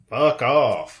Fuck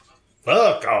off.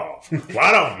 Fuck off.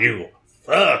 Why don't you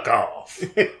fuck off?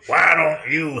 Why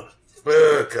don't you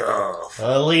fuck off?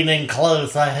 Leaning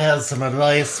close, I have some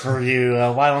advice for you.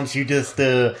 Why don't you just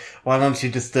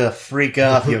freak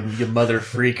off, you mother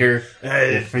freaker?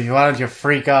 Hey, Why don't you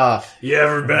freak off? you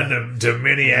ever been to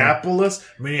Minneapolis?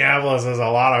 Minneapolis has a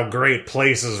lot of great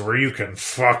places where you can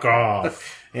fuck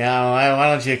off. Yeah,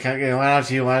 why don't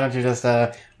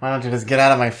you just get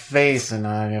out of my face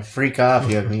and you freak off,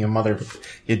 you darn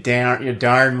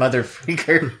mother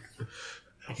freaker.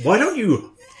 Why don't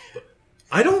you...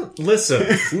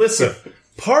 Listen.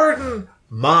 Pardon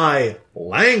my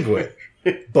language,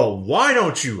 but why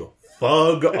don't you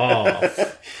fug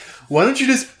off? Why don't you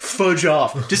just fudge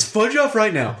off? Just fudge off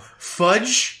right now.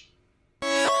 Fudge.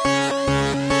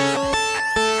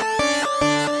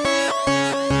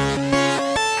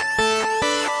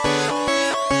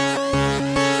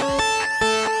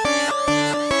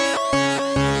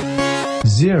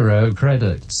 Zero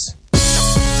credits.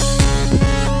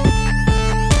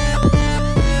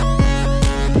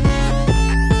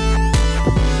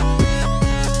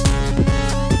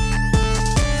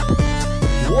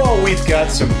 Whoa, we've got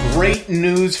some great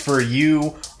news for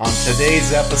you on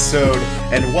today's episode,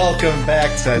 and welcome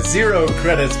back to Zero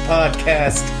Credits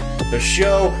Podcast, the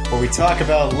show where we talk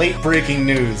about late-breaking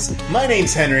news. My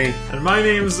name's Henry. And my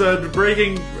name's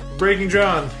Breaking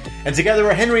John. And together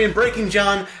we're Henry and Breaking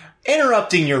John,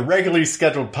 interrupting your regularly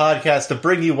scheduled podcast to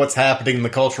bring you what's happening in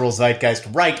the cultural zeitgeist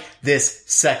right this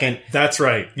second. That's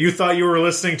right. You thought you were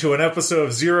listening to an episode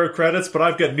of Zero Credits, but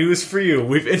I've got news for you.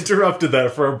 We've interrupted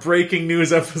that for a breaking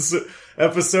news episode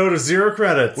of Zero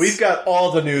Credits. We've got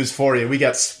all the news for you. We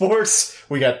got sports,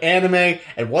 we got anime,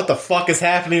 and what the fuck is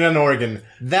happening in Oregon.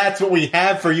 That's what we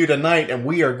have for you tonight, and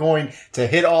we are going to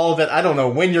hit all of it. I don't know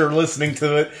when you're listening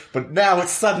to it, but now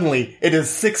it is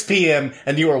 6 p.m.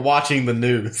 and you are watching the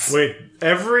news. Wait,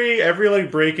 every like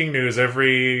breaking news,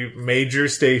 every major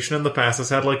station in the past has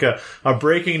had like a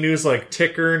breaking news like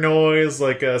ticker noise,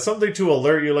 like something to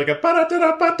alert you, like a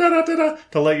ba-da-da-da-ba-da-da-da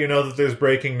to let you know that there's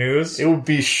breaking news. It would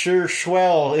be sure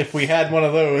swell if we had one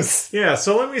of those. Yeah,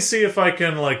 so let me see if I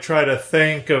can like try to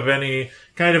think of any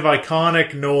kind of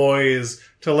iconic noise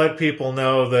to let people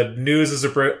know that news is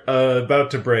about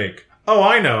to break. Oh,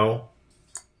 I know.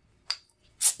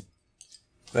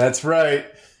 That's right.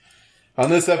 On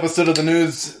this episode of the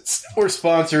news, we're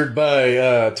sponsored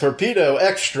by Torpedo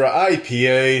Extra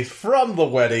IPA from The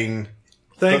Wedding.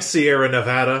 Thanks, Sierra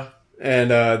Nevada.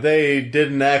 And they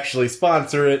didn't actually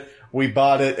sponsor it. We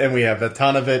bought it, and we have a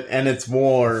ton of it, and it's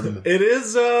warm. It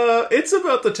is, it's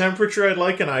about the temperature I'd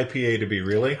like an IPA to be,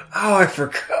 really. Oh, I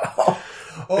forgot.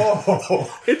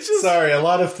 Oh, it's just... Sorry, a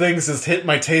lot of things just hit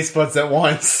my taste buds at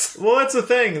once. Well, that's the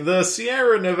thing. The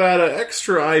Sierra Nevada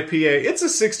Extra IPA, it's a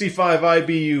 65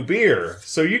 IBU beer,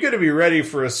 so you gotta be ready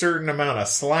for a certain amount of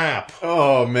slap.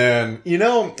 Oh, man. You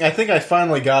know, I think I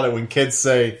finally got it when kids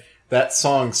say that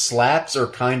song slaps or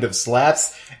kind of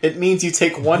slaps. It means you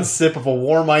take one sip of a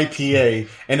warm IPA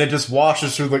and it just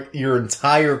washes through your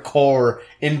entire core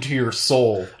into your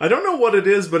soul. I don't know what it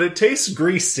is, but it tastes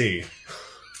greasy.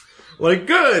 Like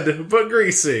good, but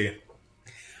greasy.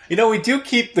 You know, we do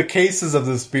keep the cases of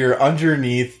this beer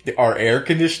underneath our air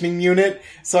conditioning unit,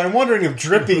 so I'm wondering if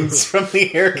drippings from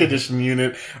the air conditioning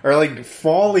unit are like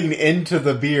falling into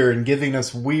the beer and giving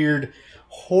us weird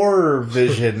horror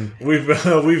vision. We've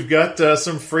got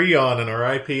some Freon in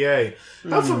our IPA.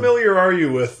 How familiar are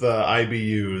you with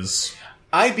IBUs?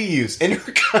 IBUs,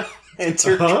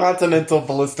 intercontinental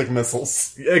ballistic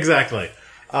missiles. Exactly.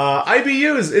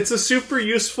 IBUs, it's a super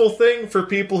useful thing for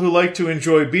people who like to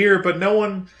enjoy beer, but no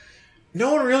one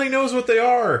really knows what they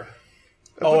are.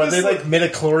 Oh, are they like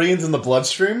midichlorians in the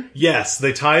bloodstream? Yes,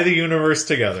 they tie the universe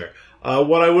together.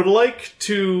 What I would like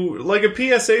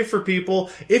a PSA for people,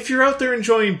 if you're out there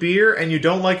enjoying beer and you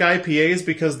don't like IPAs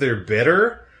because they're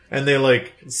bitter and they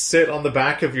like sit on the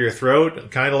back of your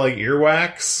throat, kind of like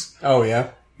earwax. Oh yeah.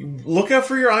 Look out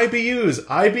for your IBUs.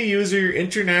 IBUs are your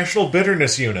international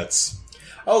bitterness units.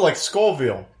 Oh, like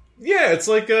Scoville. Yeah, it's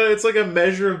like a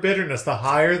measure of bitterness. The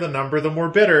higher the number, the more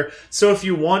bitter. So if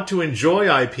you want to enjoy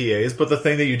IPAs, but the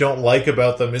thing that you don't like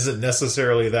about them isn't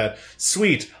necessarily that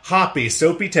sweet, hoppy,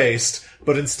 soapy taste,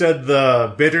 but instead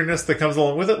the bitterness that comes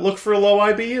along with it, look for low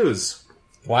IBUs.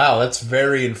 Wow, that's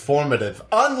very informative.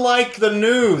 Unlike the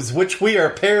news, which we are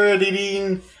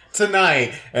parodying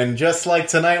tonight. And just like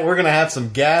tonight, we're going to have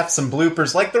some gaffes, some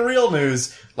bloopers, like the real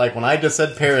news. Like when I just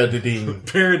said parodying.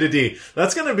 Parody.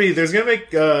 That's going to be... There's going to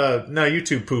make... no,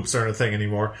 YouTube poops aren't a thing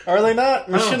anymore. Are they not?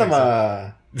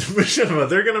 Machinima. Machinima.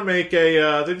 They're going to make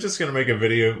a... they're just going to make a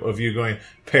video of you going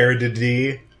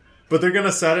parody. But they're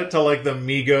gonna set it to like the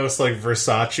Migos, like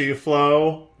Versace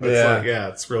flow.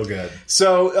 It's real good.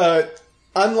 So,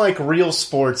 unlike real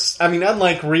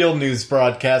news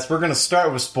broadcasts, we're going to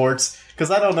start with sports, because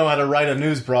I don't know how to write a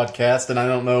news broadcast, and I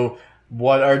don't know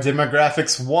what our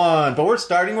demographics want, but we're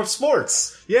starting with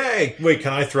sports. Yay! Wait,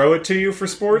 can I throw it to you for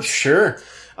sports? Sure.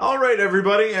 All right,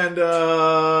 everybody, and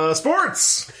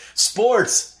sports!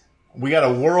 Sports! We got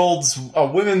a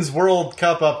Women's World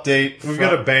Cup update. We've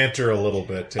got to banter a little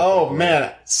bit. Oh,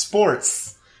 man.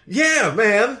 Sports. Yeah,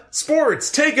 man.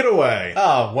 Sports. Take it away.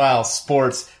 Oh, wow.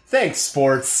 Sports. Thanks,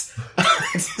 sports.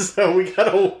 So we got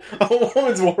a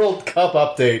Women's World Cup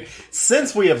update.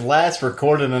 Since we have last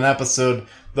recorded an episode,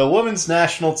 the Women's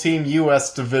National Team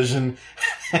U.S. Division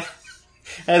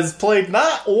has played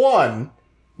not one,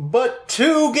 but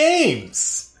 2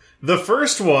 games. The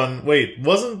first one,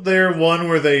 wasn't there one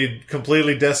where they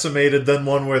completely decimated, then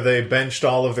one where they benched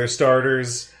all of their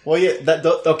starters? Well, yeah,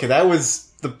 that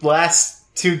was the last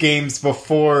 2 games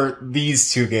before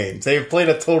these 2 games. They have played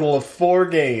a total of 4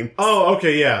 games. Oh,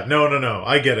 okay, yeah. No.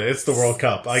 I get it. It's the World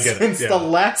Cup. I get Since the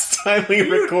last time we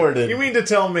recorded. You mean to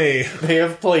tell me they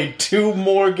have played 2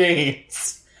 more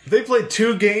games? They played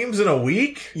 2 games in a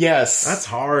week? Yes. That's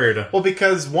hard. Well,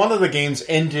 because one of the games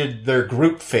ended their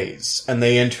group phase, and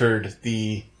they entered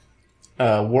the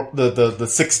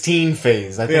 16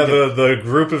 phase. I think the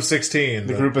group of 16.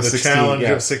 The group of 16. The challenge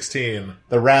yeah. of 16.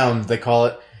 The round, they call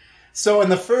it. So in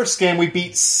the first game, we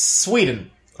beat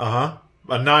Sweden. Uh-huh.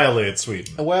 Annihilated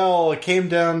Sweden. Well, it came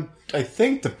down, I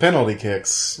think, to penalty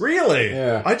kicks. Really?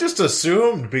 Yeah. I just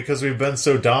assumed because we've been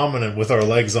so dominant with our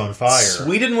legs on fire.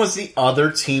 Sweden was the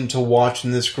other team to watch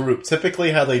in this group.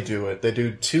 Typically how they do it, they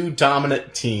do 2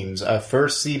 dominant teams, a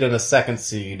first seed and a second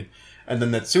seed, and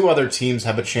then the 2 other teams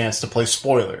have a chance to play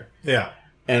spoiler. Yeah.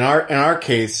 In our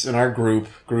case, in our group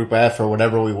F or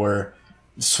whatever we were,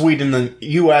 Sweden, the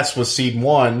U.S. was seed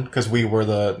 1 because we were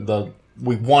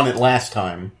we won it last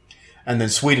time, and then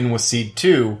Sweden was seed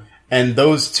 2, and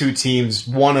those 2 teams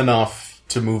won enough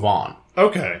to move on.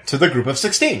 Okay. To the group of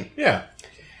 16. Yeah.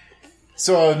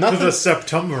 So nothing. To the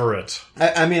Septemvirate.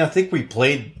 I mean, I think we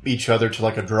played each other to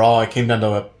like a draw. It came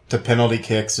down to penalty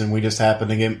kicks, and we just happened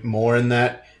to get more in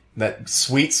that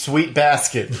sweet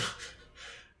basket.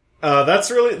 That's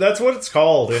what it's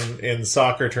called in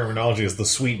soccer terminology, is the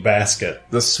sweet basket.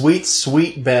 The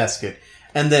sweet basket.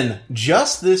 And then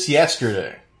just this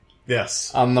yesterday,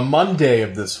 yes, on the Monday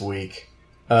of this week,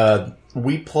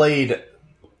 we played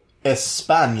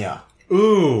España.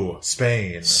 Ooh,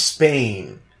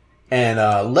 Spain.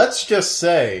 And let's just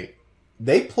say,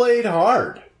 they played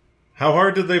hard. How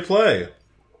hard did they play?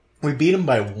 We beat them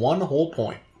by 1 whole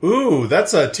point. Ooh,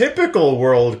 that's a typical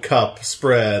World Cup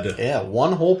spread. Yeah,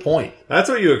 1 whole point. That's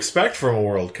what you expect from a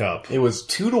World Cup. It was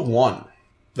 2-1.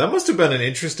 That must have been an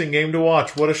interesting game to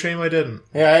watch. What a shame I didn't.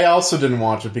 Yeah, I also didn't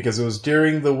watch it because it was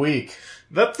during the week.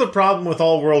 That's the problem with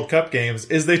all World Cup games,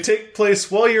 is they take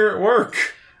place while you're at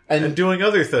work and doing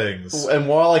other things. And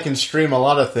while I can stream a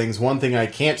lot of things, one thing I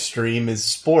can't stream is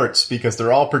sports because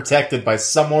they're all protected by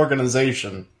some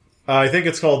organization. I think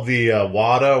it's called the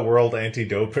WADA, World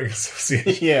Anti-Doping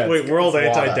Association. Yeah, wait, World WADA.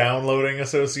 Anti-Downloading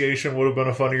Association would have been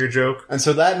a funnier joke. And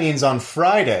so that means on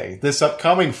Friday, this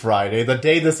upcoming Friday, the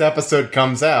day this episode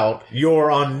comes out...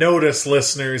 You're on notice,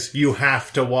 listeners. You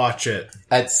have to watch it.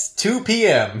 At 2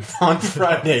 p.m. on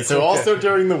Friday, so also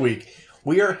during the week,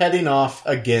 we are heading off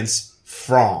against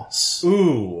France.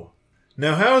 Ooh.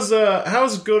 Now,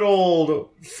 how's good old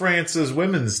France's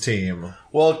women's team?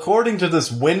 Well, according to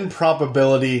this win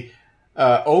probability,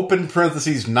 open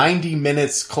parentheses, 90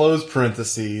 minutes, close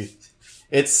parentheses,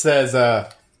 it says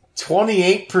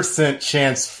 28%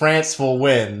 chance France will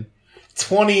win,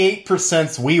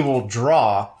 28% we will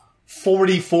draw,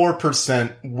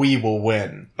 44% we will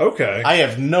win. Okay. I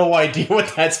have no idea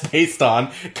what that's based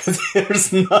on, because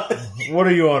there's not... What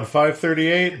are you on,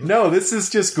 538? No, this is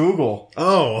just Google.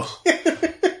 Oh.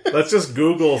 That's just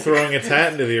Google throwing its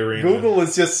hat into the arena. Google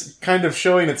is just kind of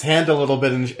showing its hand a little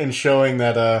bit and showing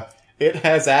that it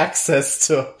has access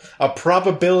to a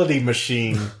probability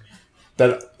machine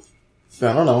that...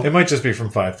 I don't know. It might just be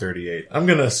from 538. I'm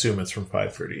going to assume it's from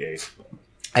 538.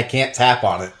 I can't tap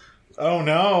on it. Oh,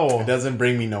 no. It doesn't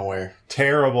bring me nowhere.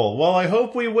 Terrible. Well, I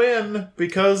hope we win,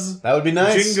 because... That would be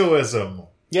nice. Jingoism.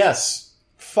 Yes.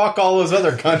 Fuck all those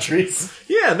other countries.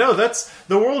 Yeah, no, that's...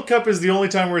 The World Cup is the only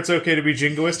time where it's okay to be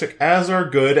jingoistic, as our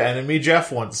good enemy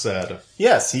Jeff once said.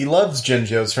 Yes, he loves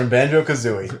Jinjos from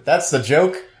Banjo-Kazooie. That's the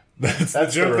joke. That's the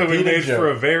joke that we made for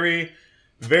a very,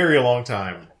 very long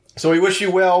time. So we wish you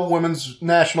well, women's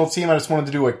national team. I just wanted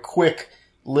to do a quick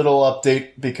little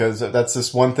update because that's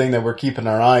just one thing that we're keeping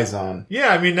our eyes on. Yeah,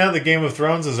 I mean, now that Game of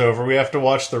Thrones is over, we have to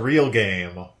watch the real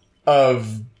game.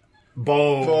 Of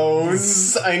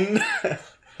Bones. I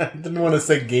didn't want to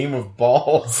say Game of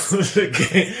Balls.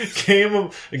 Game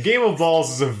of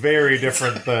Balls is a very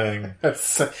different thing.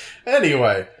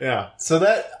 Anyway, Yeah. so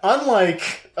that,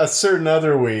 unlike a certain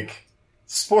other week,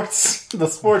 the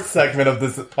sports segment of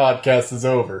this podcast is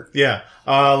over. Yeah.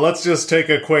 Let's just take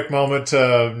a quick moment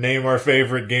to name our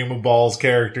favorite Game of Balls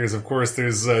characters. Of course,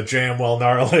 there's Jamwell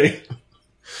Gnarly.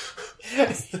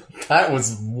 That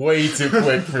was way too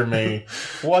quick for me.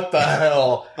 What the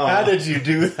hell? How did you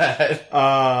do that?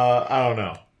 I don't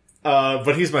know.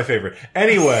 But he's my favorite.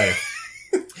 Anyway.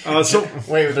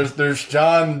 Wait, there's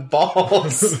John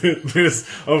Balls.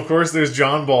 There's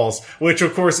John Balls, which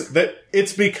of course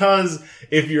it's because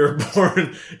if you're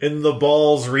born in the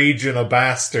Balls region, a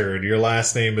bastard, your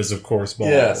last name is of course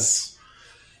Balls. Yes.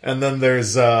 And then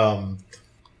there's the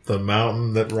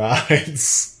mountain that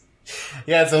rides.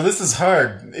 Yeah, so this is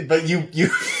hard, but you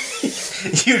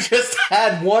you just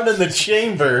had one in the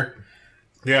chamber.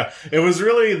 Yeah, it was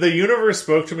really the universe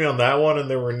spoke to me on that one, and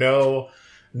there were no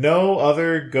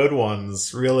other good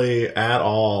ones really at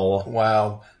all.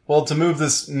 Wow. Well, to move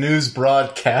this news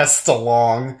broadcast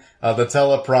along, the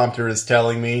teleprompter is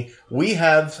telling me we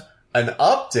have an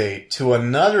update to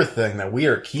another thing that we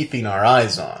are keeping our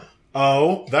eyes on.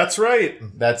 Oh, that's right.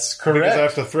 That's correct. Because I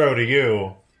have to throw to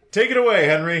you. Take it away,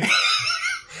 Henry.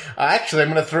 Actually, I'm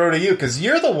going to throw to you because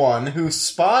you're the one who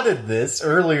spotted this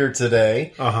earlier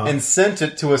today and sent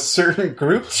it to a certain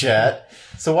group chat.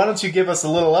 So why don't you give us a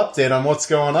little update on what's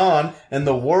going on in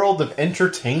the world of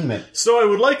entertainment? So I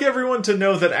would like everyone to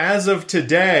know that as of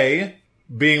today,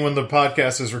 being when the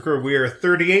podcast is recorded, we are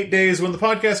 38 days. When the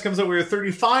podcast comes out, we are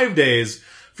 35 days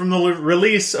from the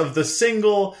release of the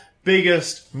single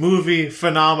biggest movie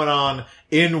phenomenon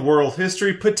in world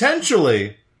history.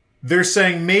 Potentially, they're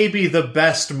saying maybe the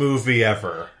best movie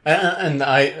ever. And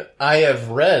I have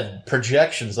read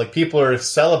projections, like people are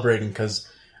celebrating because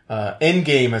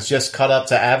Endgame has just caught up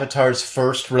to Avatar's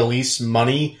first release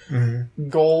money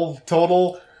goal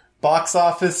total, box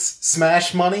office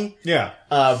smash money. Yeah.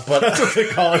 But That's what they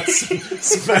call it,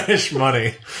 smash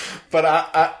money. But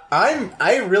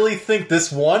I really think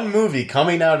this one movie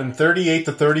coming out in 38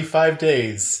 to 35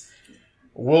 days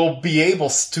will be able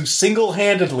to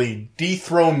single-handedly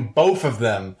dethrone both of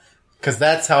them, because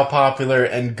that's how popular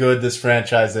and good this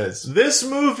franchise is. This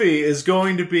movie is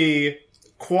going to be,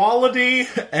 quality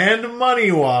and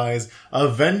money-wise,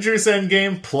 Avengers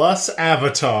Endgame plus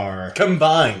Avatar.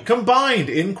 Combined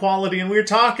in quality, and we're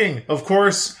talking, of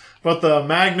course, about the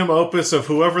magnum opus of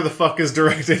whoever the fuck is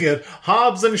directing it,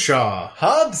 Hobbs and Shaw.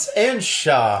 Hobbs and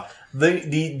Shaw,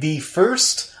 the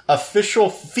first official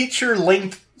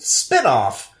feature-length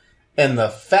spin-off in the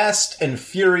Fast and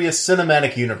Furious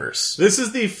cinematic universe. This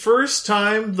is the first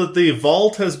time that the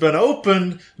vault has been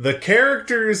opened, the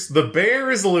characters, the bear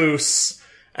is loose,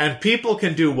 and people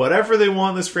can do whatever they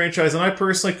want in this franchise, and I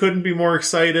personally couldn't be more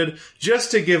excited. Just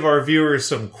to give our viewers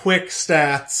some quick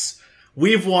stats,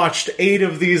 we've watched 8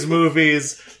 of these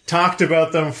movies, talked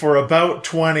about them for about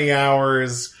 20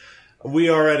 hours. We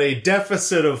are at a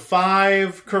deficit of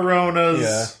 5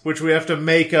 Coronas, which we have to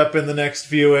make up in the next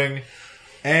viewing.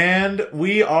 And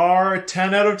we are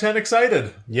 10 out of 10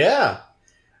 excited. Yeah.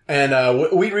 And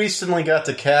we recently got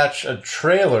to catch a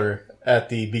trailer at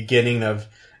the beginning of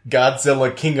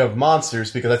Godzilla King of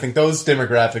Monsters, because I think those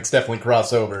demographics definitely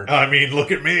cross over. I mean,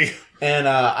 look at me. And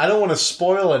I don't want to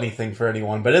spoil anything for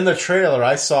anyone, but in the trailer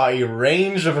I saw a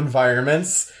range of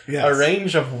environments, a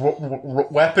range of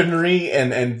weaponry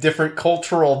and different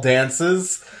cultural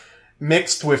dances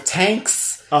mixed with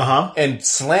tanks and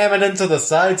slam it into the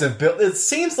sides of buildings. It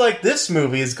seems like this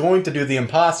movie is going to do the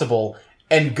impossible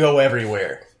and go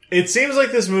everywhere. It seems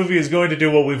like this movie is going to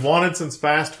do what we've wanted since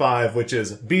Fast 5, which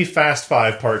is be Fast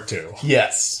 5 Part 2.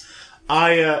 Yes.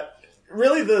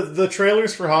 Really, the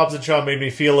trailers for Hobbs and Shaw made me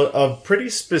feel a pretty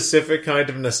specific kind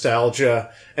of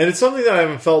nostalgia, and it's something that I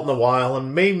haven't felt in a while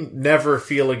and may never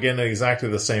feel again in exactly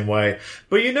the same way.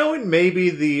 But in maybe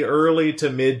the early to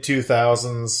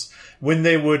mid-2000s, when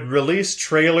they would release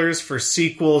trailers for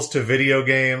sequels to video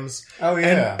games. Oh,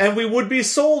 yeah. And we would be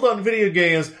sold on video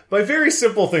games by very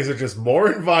simple things, such as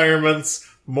more environments,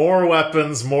 more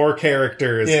weapons, more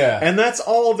characters. Yeah. And that's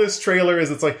all this trailer is.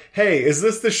 It's like, hey, is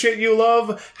this the shit you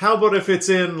love? How about if it's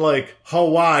in, like,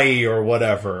 Hawaii or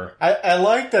whatever? I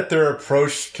like that their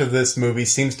approach to this movie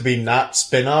seems to be not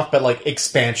spin-off, but, like,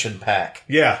 expansion pack.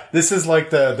 Yeah. This is like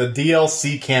the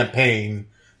DLC campaign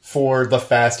for the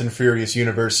Fast and Furious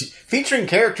universe, featuring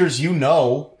characters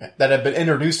that have been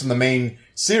introduced in the main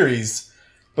series,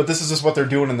 but this is just what they're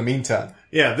doing in the meantime.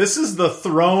 Yeah, this is the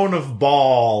throne of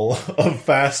ball of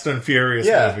Fast and Furious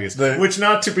movies. Which,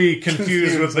 not to be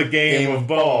confused with the game of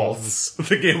balls.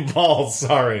 The game of balls,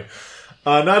 sorry.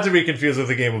 Not to be confused with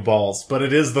the game of balls, but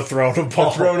it is the throne of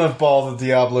balls. The throne of balls, the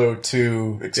Diablo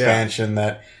 2 expansion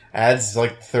that adds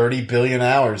like 30 billion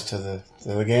hours to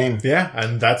the game. Yeah,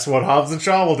 and that's what Hobbs and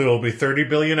Shaw will do. It'll be 30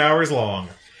 billion hours long.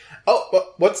 Oh,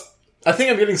 I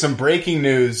think I'm getting some breaking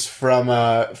news from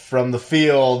the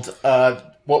field.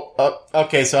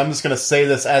 Okay, so I'm just going to say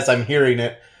this as I'm hearing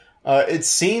it. It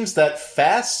seems that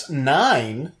Fast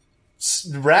 9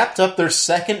 wrapped up their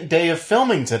second day of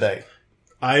filming today.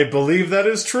 I believe that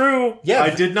is true. Yeah,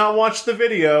 I did not watch the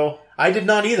video. I did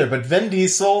not either, but Vin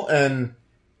Diesel and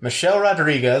Michelle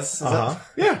Rodriguez.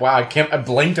 Yeah. Wow, I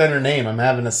blanked on her name. I'm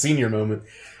having a senior moment.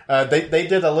 They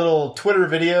did a little Twitter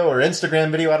video or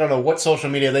Instagram video. I don't know what social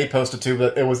media they posted to,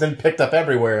 but it was then picked up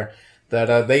everywhere.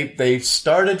 That they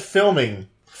started filming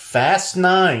Fast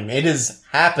 9. It is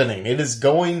happening. It is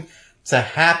going to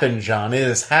happen, John. It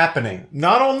is happening.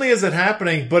 Not only is it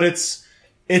happening, but it's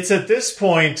at this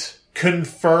point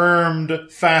confirmed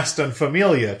Fast and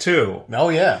Familia too. Oh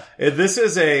yeah. This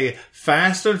is a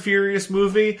Fast and Furious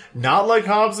movie, not like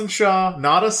Hobbs and Shaw,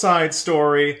 not a side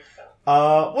story.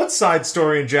 What's side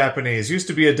story in Japanese? Used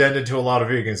to be addended to a lot of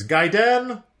video games.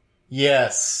 Gaiden?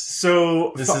 Yes.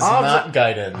 So this is not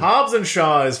Gaiden. Hobbs and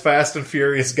Shaw is Fast and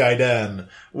Furious Gaiden,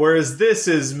 whereas this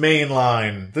is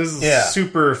mainline. This is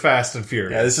super Fast and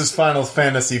Furious. Yeah, this is Final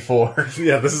Fantasy IV.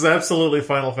 Yeah, this is absolutely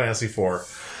Final Fantasy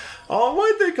IV. Oh,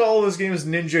 why'd they call those games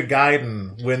Ninja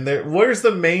Gaiden? Where's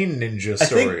the main ninja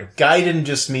story? I think Gaiden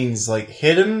just means like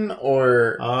hidden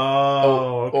or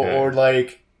or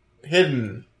like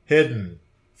hidden. Hidden.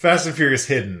 Fast and Furious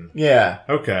Hidden. Yeah.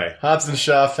 Okay. Hobbs and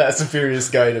Shaw, Fast and Furious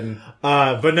Gaiden.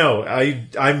 But no,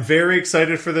 I'm very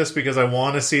excited for this because I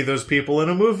want to see those people in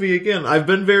a movie again. I've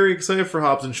been very excited for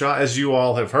Hobbs and Shaw, as you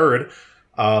all have heard.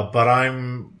 But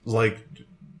I'm like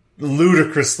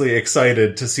ludicrously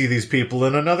excited to see these people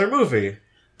in another movie.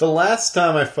 The last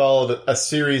time I followed a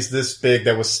series this big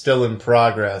that was still in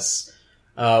progress,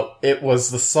 it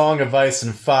was the Song of Ice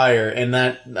and Fire, and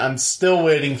that I'm still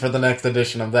waiting for the next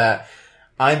edition of that.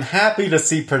 I'm happy to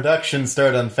see production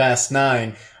start on Fast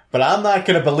 9, but I'm not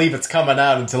going to believe it's coming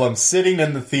out until I'm sitting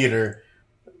in the theater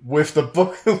with the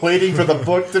book, waiting for the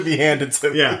book to be handed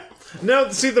to me. Yeah. No,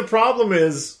 see, the problem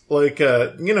is, like,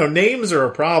 names are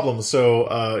a problem.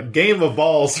 So, Game of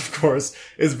Balls, of course,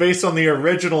 is based on the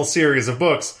original series of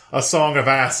books, A Song of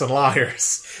Ass and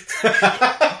Liars.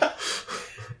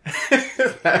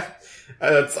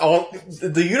 That's all.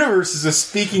 The universe is just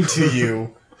speaking to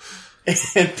you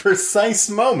in precise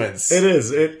moments. It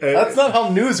is. That's not how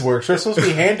news works. We're supposed to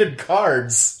be handed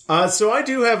cards. So I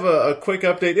do have a quick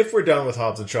update, if we're done with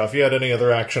Hobbs and Shaw, if you had any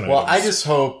other action items. Well, I just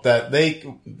hope that they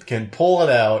can pull it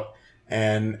out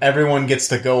and everyone gets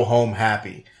to go home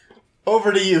happy.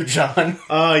 Over to you, John.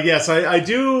 Yes, I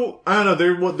do. I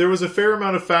don't know. There was a fair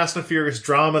amount of Fast and Furious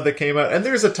drama that came out, and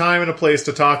there's a time and a place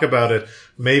to talk about it.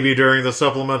 Maybe during the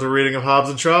supplemental reading of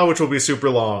Hobbs and Shaw, which will be super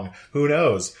long. Who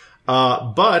knows?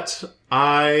 But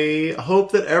I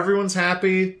hope that everyone's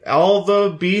happy. All the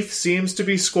beef seems to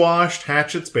be squashed.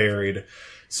 Hatchet's buried.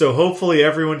 So hopefully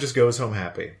everyone just goes home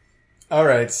happy. All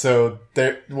right. So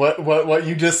what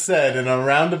you just said in a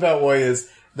roundabout way is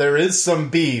there is some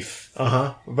beef.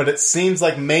 But it seems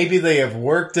like maybe they have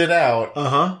worked it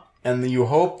out. And you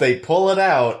hope they pull it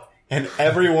out and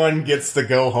everyone gets to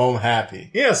go home happy.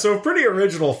 Yeah, so a pretty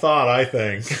original thought, I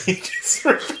think. You just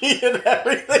repeated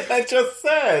everything I just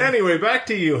said. Anyway, back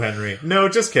to you, Henry. No,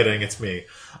 just kidding. It's me.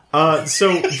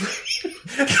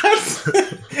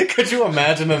 Could you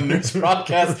imagine a news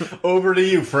broadcast? Over to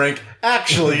you, Frank.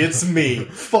 Actually, it's me.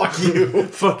 Fuck you.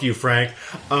 Fuck you, Frank.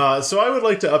 So I would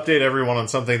like to update everyone on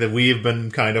something that we've been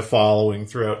kind of following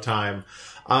throughout time.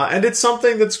 And it's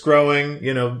something that's growing,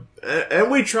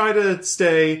 and we try to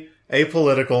stay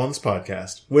apolitical in this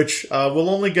podcast, which will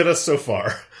only get us so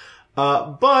far.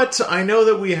 But I know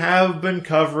that we have been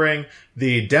covering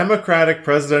the Democratic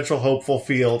presidential hopeful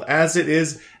field as it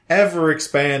is ever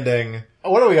expanding.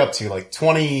 What are we up to? Like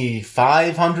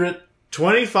 2,500?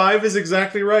 25 is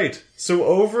exactly right.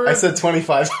 So I said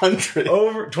 2,500.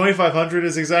 Over 2,500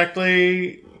 is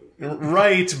exactly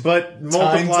right, but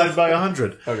multiplied by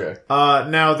 100. Okay.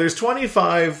 Now, there's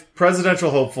 25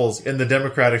 presidential hopefuls in the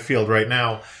Democratic field right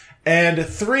now, and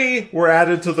 3 were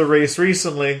added to the race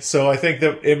recently, so I think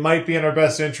that it might be in our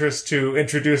best interest to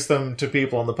introduce them to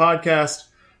people on the podcast.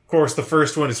 Of course, the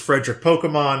first one is Frederick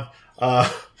Pokemon.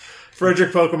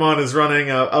 Frederick Pokemon is running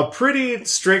a pretty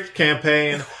strict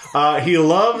campaign. He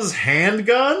loves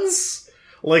handguns.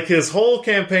 Like, his whole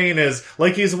campaign is,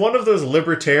 like, he's one of those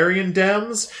libertarian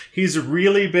Dems. He's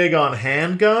really big on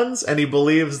handguns, and he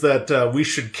believes that we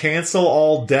should cancel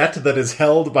all debt that is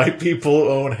held by people who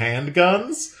own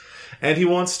handguns. And he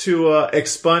wants to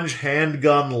expunge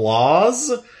handgun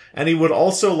laws. And he would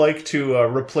also like to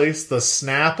replace the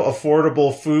SNAP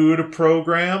Affordable Food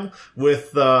Program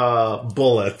with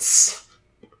bullets.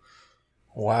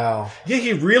 Wow. Yeah,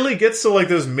 he really gets to, like,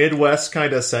 those Midwest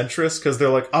kind of centrists, because they're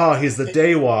like, oh, he's the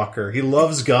daywalker. He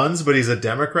loves guns, but he's a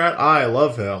Democrat. I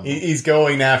love him. He's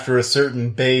going after a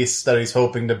certain base that he's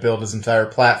hoping to build his entire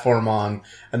platform on.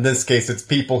 In this case, it's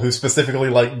people who specifically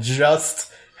like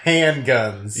just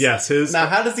handguns. Yes, Now,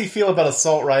 how does he feel about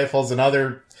assault rifles and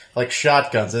other, like,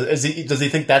 shotguns? Does he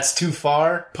think that's too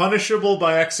far? punishable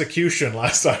by execution,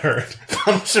 last I heard.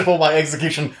 Punishable by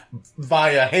execution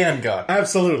via handgun.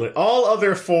 Absolutely. All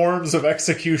other forms of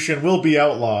execution will be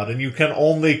outlawed, and you can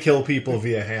only kill people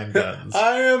via handguns.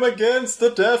 I am against the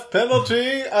death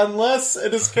penalty unless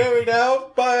it is carried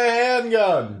out by a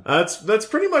handgun. That's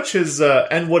pretty much his,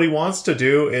 and what he wants to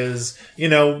do is, you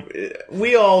know,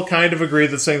 we all kind of agree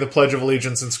that saying the Pledge of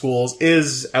Allegiance in schools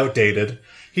is outdated.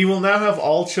 He will now have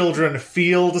all children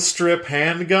field strip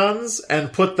handguns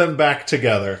and put them back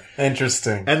together.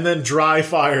 Interesting. And then dry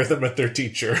fire them at their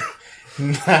teacher.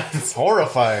 That's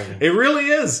horrifying. It really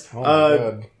is. Oh my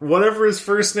God. Whatever his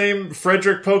first name,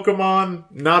 Frederick Pokemon,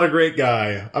 not a great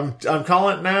guy. I'm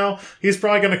calling it now. He's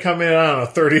probably going to come in, I don't know,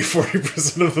 30,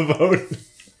 40% of the vote.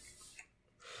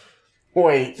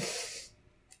 Wait.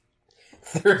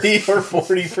 30 or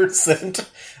 40%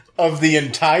 of the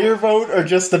entire vote, or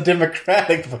just the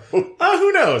Democratic vote?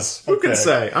 Who knows? Who can Okay.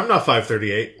 say? I'm not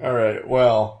 538. Alright,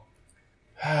 well.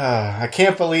 I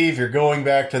can't believe you're going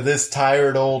back to this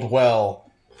tired old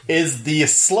well, is the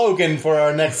slogan for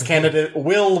our next candidate,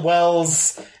 Will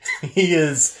Wells. He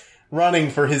is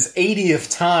running for his 80th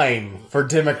time for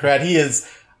Democrat. He is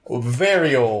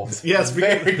very old. Yes,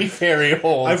 very, very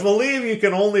old. I believe you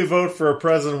can only vote for a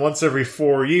president once every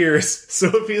 4 years.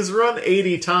 So if he's run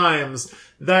 80 times,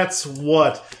 that's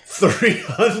what,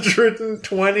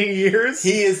 320 years?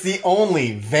 He is the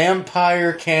only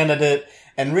vampire candidate,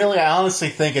 and really, I honestly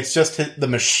think it's just the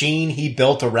machine he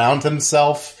built around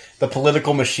himself, the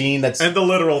political machine that's... And the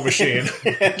literal machine.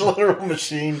 and literal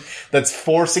machine that's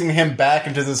forcing him back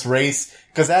into this race.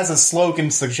 Because as his slogan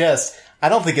suggests, I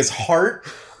don't think his heart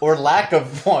or lack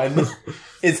of one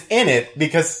is in it,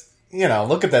 because... You know,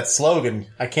 look at that slogan.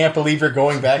 I can't believe you're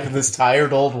going back to this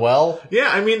tired old well. Yeah,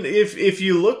 I mean, if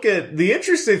you look at... The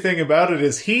interesting thing about it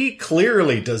is he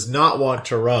clearly does not want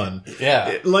to run.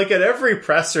 Yeah. Like, at every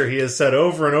presser, he has said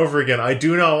over and over again, I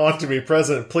do not want to be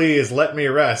president. Please, let me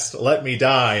rest. Let me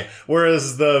die.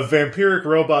 Whereas the vampiric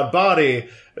robot body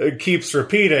keeps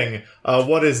repeating,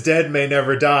 what is dead may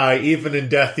never die. Even in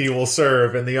death you will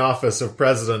serve in the office of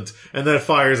president. And then it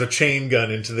fires a chain gun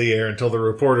into the air until the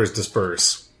reporters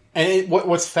disperse. And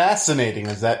what's fascinating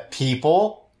is that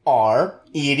people are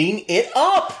eating it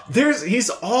up. He's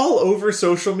all over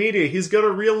social media. He's got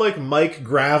a real, like, Mike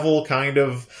Gravel kind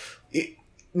of...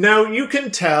 Now, you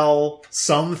can tell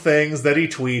some things that he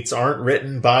tweets aren't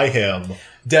written by him.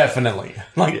 Definitely.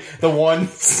 Like, the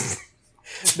ones...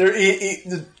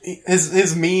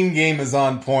 his meme game is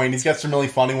on point. He's got some really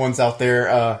funny ones out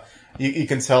there. You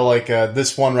can tell, like,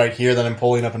 this one right here that I'm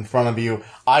pulling up in front of you.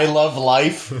 I love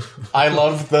life. I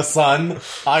love the sun.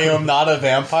 I am not a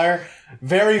vampire.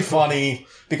 Very funny,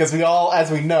 because we all,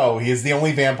 as we know, he is the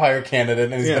only vampire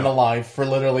candidate, and he's been alive for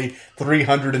literally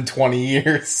 320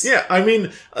 years. Yeah, I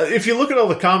mean, if you look at all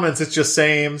the comments, it's just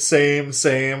same,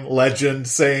 legend,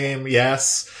 same,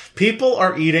 yes. People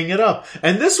are eating it up.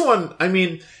 And this one, I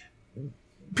mean...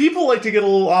 People like to get a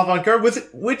little avant-garde with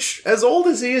which, as old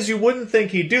as he is, you wouldn't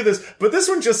think he'd do this. But this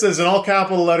one just says in all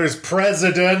capital letters,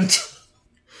 President.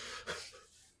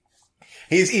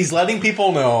 He's letting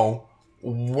people know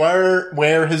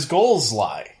where his goals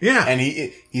lie. Yeah. And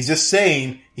he's just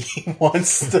saying he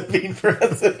wants to be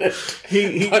president.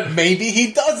 But maybe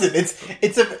he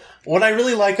doesn't. What I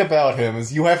really like about him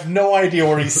is you have no idea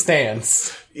where he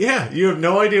stands. Yeah, you have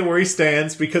no idea where he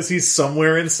stands because he's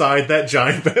somewhere inside that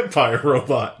giant vampire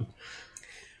robot.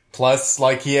 Plus,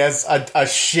 like, he has a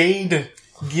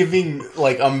shade-giving,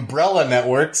 like, umbrella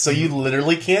network, so you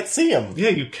literally can't see him. Yeah,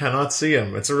 you cannot see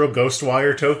him. It's a real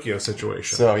Ghostwire Tokyo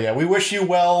situation. So, yeah, we wish you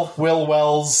well, Will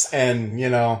Wells, and, you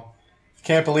know...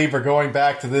 Can't believe we're going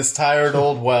back to this tired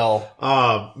old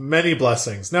well. Many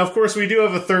blessings. Now, of course, we do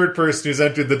have a third person who's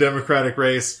entered the Democratic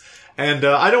race, and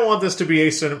I don't want this to be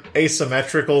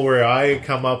asymmetrical where I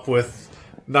come up with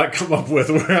not come up with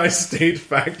where I state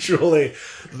factually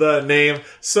the name.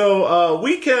 So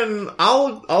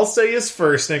I'll say his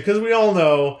first name because we all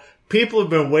know people have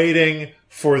been waiting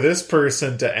for this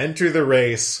person to enter the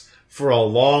race for a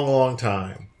long, long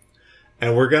time.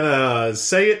 And we're gonna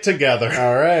say it together.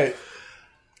 All right.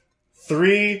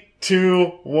 3, 2,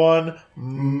 1.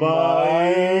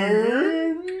 Myron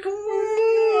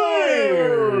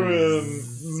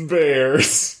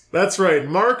Bears. That's right.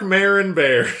 Mark Maron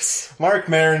Bears. Mark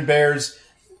Maron Bears,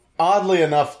 oddly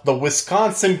enough, the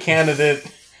Wisconsin candidate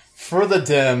for the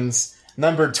Dems,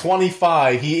 number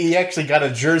 25. He actually got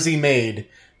a jersey made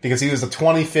because he was the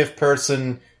 25th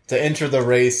person to enter the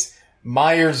race.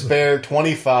 Myers Bear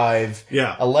 25.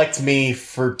 Yeah. Elect me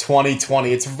for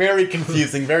 2020. It's very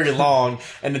confusing, very long,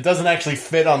 and it doesn't actually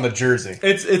fit on the jersey.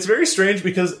 It's very strange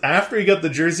because after he got the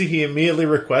jersey, he immediately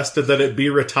requested that it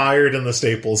be retired in the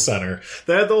Staples Center.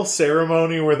 They had the whole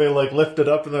ceremony where they lifted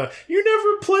up and you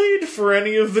never played for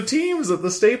any of the teams at the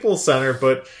Staples Center,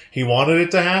 but he wanted it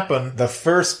to happen. The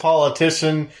first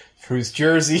politician whose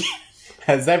jersey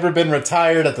has ever been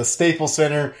retired at the Staples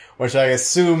Center, which I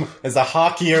assume is a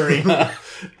hockey arena.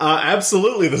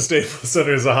 Absolutely, the Staples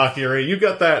Center is a hockey arena. You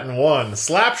got that in one.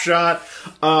 Slap shot.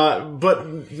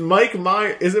 But Mike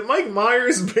Myers... Is it Mike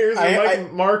Myers Bears or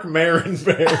Mark Maron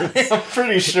Bears? I'm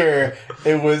pretty sure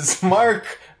it was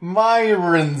Mark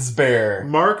Myron's Bear.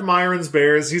 Mark Myron's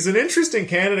Bears. He's an interesting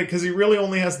candidate because he really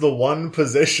only has the one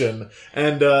position.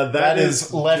 And that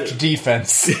is left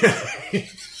defense.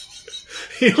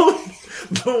 He only...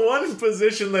 The one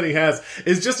position that he has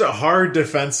is just a hard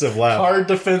defensive left. Hard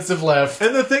defensive left.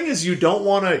 And the thing is, you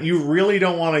really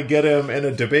don't want to get him in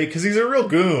a debate because he's a real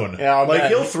goon. Yeah,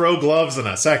 he'll throw gloves in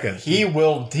a second. He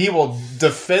will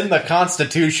defend the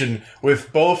Constitution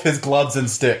with both his gloves and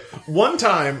stick. One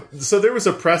time, so there was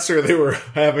a presser they were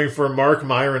having for Mark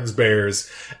Myron's Bears,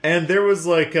 and there was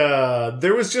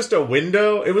just a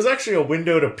window. It was actually a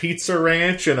window to Pizza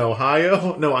Ranch in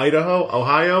Ohio.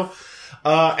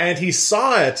 And he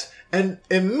saw it, and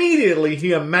immediately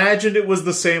he imagined it was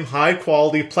the same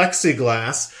high-quality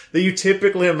plexiglass that you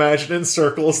typically imagine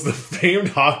encircles the famed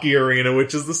hockey arena,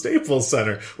 which is the Staples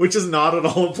Center, which is not at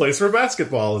all a place where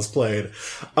basketball is played.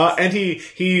 And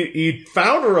he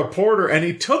found a reporter, and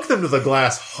he took them to the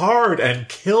glass hard and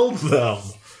killed them.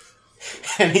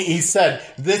 And he said,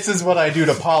 "This is what I do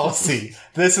to policy.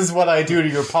 This is what I do to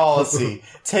your policy.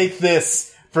 Take this,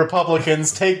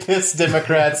 Republicans, take this,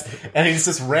 Democrats," and he's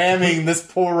just ramming this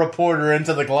poor reporter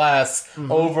into the glass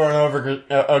over and over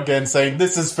again, saying,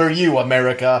 "This is for you,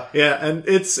 America." Yeah, and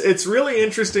it's really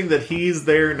interesting that he's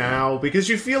there now, because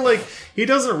you feel like he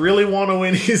doesn't really want to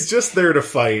win, he's just there to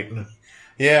fight.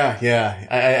 Yeah.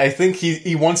 I think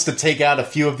he wants to take out a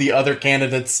few of the other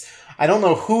candidates. I don't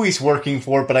know who he's working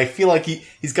for, but I feel like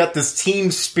he's got this team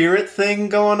spirit thing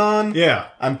going on. Yeah.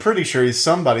 I'm pretty sure he's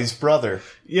somebody's brother.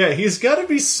 Yeah, he's got to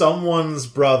be someone's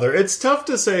brother. It's tough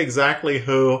to say exactly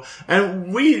who,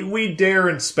 and we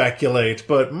daren't speculate,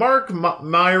 but Mark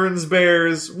Myron's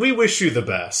Bears, we wish you the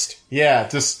best. Yeah,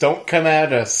 just don't come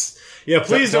at us. Yeah,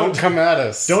 please don't come at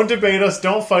us. Don't debate us,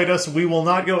 don't fight us. We will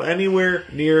not go anywhere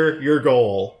near your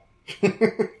goal.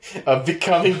 Of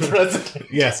becoming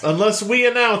president. Yes, unless we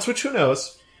announce, which who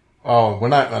knows? Oh, we're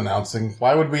not announcing.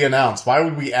 Why would we announce? Why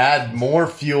would we add more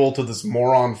fuel to this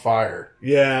moron fire?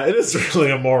 Yeah, it is really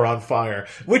a moron fire.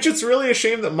 Which it's really a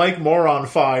shame that Mike Moron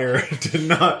Fire did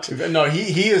not. No,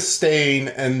 he is staying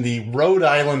in the Rhode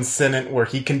Island Senate where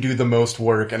he can do the most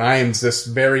work, and I am just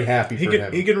very happy for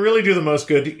him. He can really do the most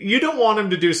good. You don't want him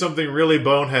to do something really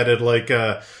boneheaded like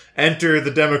enter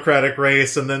the Democratic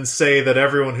race and then say that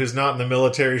everyone who's not in the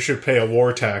military should pay a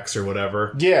war tax or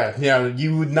whatever. Yeah,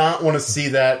 you would not want to see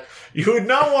that. You would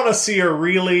not want to see a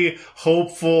really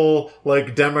hopeful,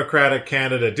 Democratic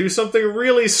candidate do something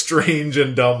really strange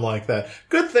and dumb like that.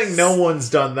 Good thing no one's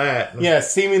done that. Yeah,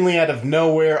 seemingly out of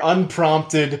nowhere,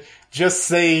 unprompted, just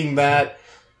saying that.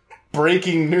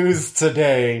 Breaking news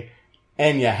today.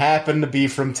 And you happen to be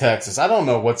from Texas. I don't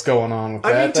know what's going on with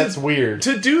that. I mean, that's weird.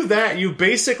 To do that, you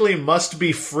basically must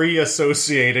be free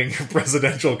associating your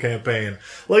presidential campaign.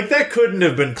 That couldn't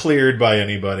have been cleared by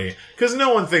anybody. Because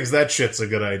no one thinks that shit's a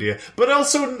good idea. But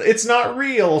also, it's not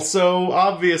real, so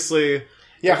obviously...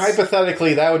 Yeah,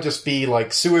 hypothetically, that would just be,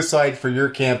 suicide for your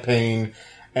campaign.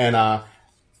 And,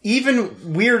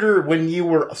 even weirder when you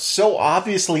were so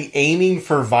obviously aiming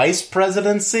for vice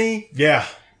presidency. Yeah.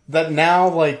 That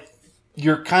now,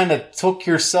 you're kind of took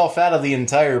yourself out of the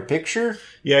entire picture.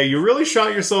 Yeah, you really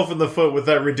shot yourself in the foot with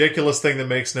that ridiculous thing that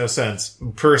makes no sense.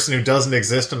 Person who doesn't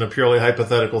exist in a purely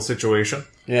hypothetical situation.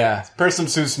 Yeah, person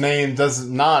whose name does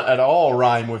not at all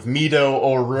rhyme with Mito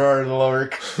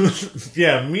O'Rourke.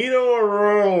 Yeah, Mito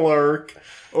O'Rourke,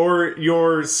 or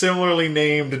your similarly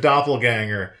named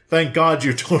doppelganger. Thank God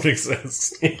you don't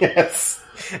exist. Yes.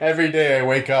 Every day I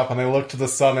wake up and I look to the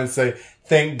sun and say,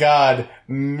 thank God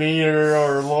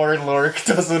Mito O'Rourke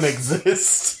doesn't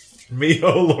exist. Mito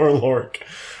O'Rourke.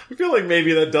 I feel like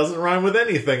maybe that doesn't rhyme with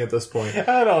anything at this point.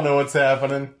 I don't know what's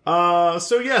happening.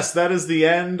 So yes, that is the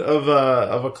end of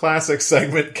a classic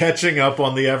segment catching up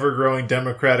on the ever-growing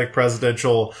Democratic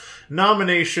presidential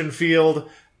nomination field.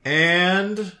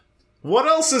 And what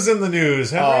else is in the news,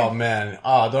 Henry? Oh, man.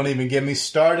 Oh, don't even get me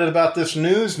started about this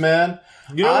news, man.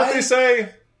 You know what they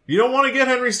say? You don't want to get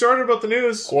Henry started about the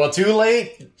news. Well, too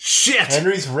late. Shit!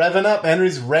 Henry's revving up.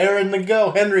 Henry's raring to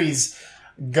go. Henry's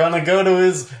gonna go to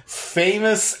his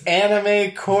famous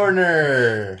anime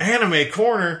corner. Anime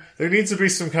Corner? There needs to be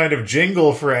some kind of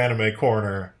jingle for Anime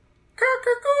Corner.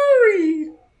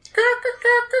 Kakagori!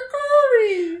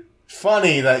 Kakagori!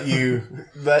 Funny that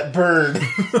that bird,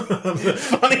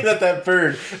 funny that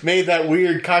bird made that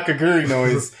weird kakaguri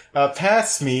noise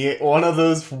past me, one of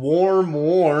those warm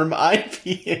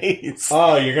IPAs.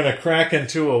 Oh, you're gonna crack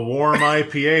into a warm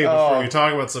IPA before you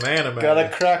talk about some anime. Gotta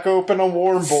crack open a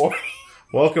warm boy.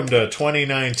 Welcome to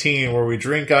 2019, where we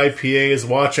drink IPAs,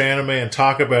 watch anime, and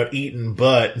talk about eating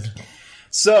butt.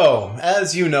 So,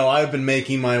 as you know, I've been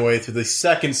making my way through the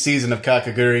second season of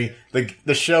Kakaguri,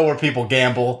 the show where people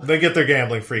gamble. They get their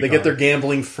gambling freak on. They get their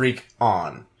gambling freak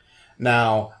on.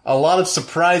 Now, a lot of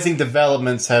surprising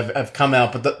developments have come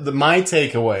out, but my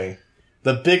takeaway,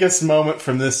 the biggest moment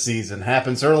from this season,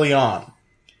 happens early on.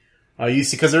 You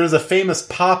see, because there is a famous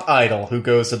pop idol who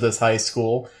goes to this high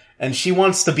school, and she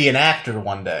wants to be an actor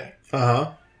one day.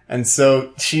 Uh-huh. And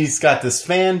so she's got this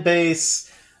fan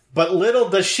base, but little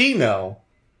does she know,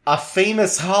 a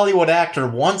famous Hollywood actor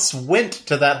once went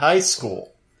to that high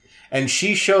school. And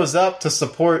she shows up to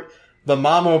support the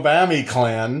Mamobami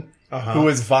clan, who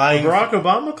is vying... The Barack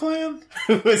Obama clan?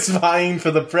 Who is vying for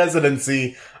the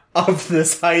presidency of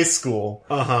this high school.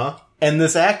 Uh-huh. And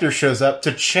this actor shows up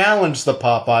to challenge the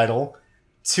pop idol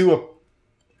to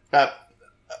a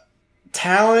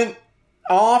talent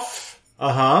off.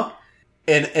 Uh-huh.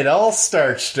 And it all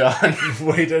starts, John.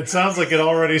 Wait, it sounds like it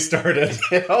already started.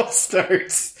 It all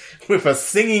starts with a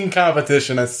singing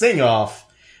competition, a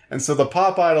sing-off. And so the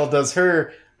pop idol does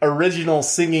her original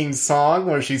singing song,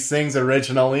 where she sings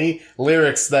originally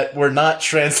lyrics that were not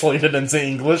translated into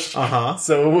English. Uh-huh.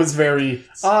 So it was very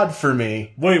odd for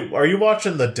me. Wait, are you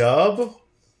watching the dub?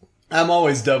 I'm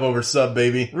always dub over sub,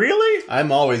 baby. Really?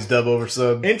 I'm always dub over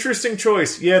sub. Interesting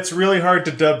choice. Yeah, it's really hard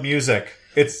to dub music.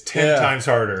 It's 10 times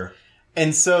harder.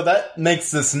 And so that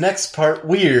makes this next part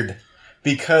weird,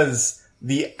 because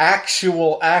the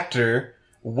actual actor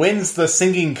wins the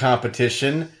singing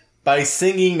competition by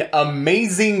singing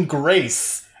Amazing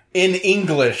Grace in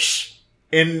English.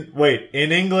 In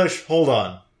English? Hold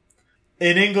on.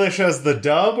 In English as the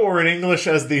dub, or in English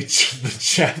as the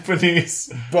Japanese?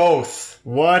 Both.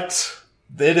 What?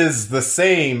 It is the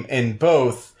same in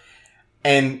both.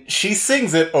 And she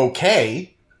sings it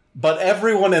okay, but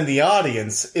everyone in the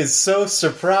audience is so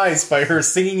surprised by her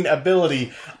singing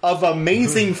ability of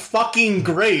Amazing fucking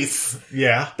Grace.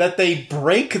 Yeah. That they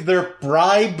break their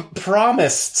bribe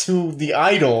promise to the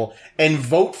idol and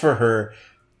vote for her,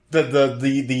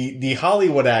 the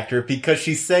Hollywood actor, because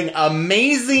she sang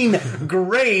Amazing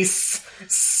Grace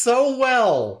so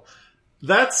well.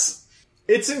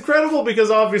 It's incredible, because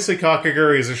obviously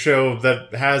Kakaguri is a show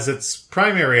that has its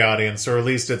primary audience, or at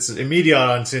least its immediate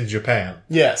audience, in Japan.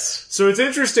 Yes. So it's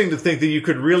interesting to think that you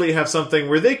could really have something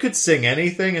where they could sing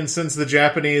anything, and since the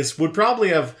Japanese would probably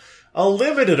have a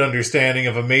limited understanding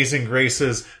of Amazing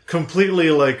Grace's completely,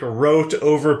 rote,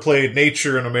 overplayed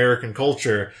nature in American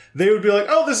culture, they would be like,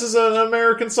 oh, this is an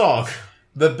American song.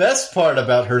 The best part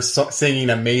about her singing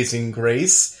Amazing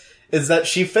Grace is that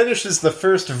she finishes the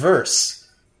first verse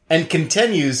and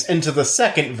continues into the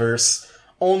second verse,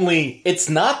 only it's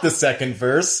not the second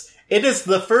verse, it is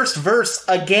the first verse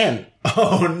again.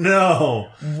 Oh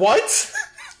no. What?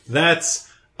 That's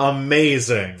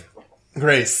amazing.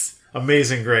 Grace.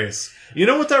 Amazing Grace. You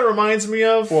know what that reminds me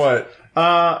of? What?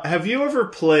 Have you ever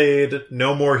played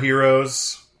No More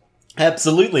Heroes?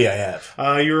 Absolutely I have.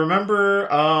 You remember,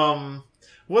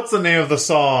 what's the name of the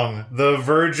song? The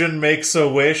Virgin Makes a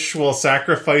Wish while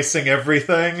sacrificing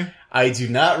everything? I do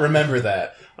not remember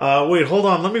that. Wait, hold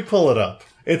on, let me pull it up.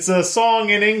 It's a song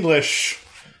in English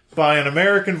by an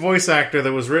American voice actor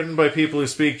that was written by people who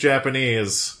speak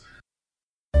Japanese.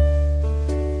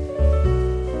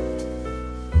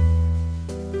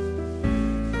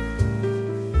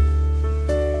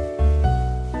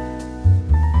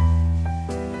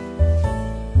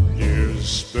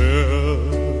 Despair,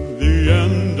 the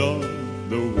end of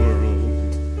the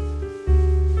world.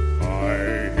 I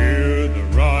hear the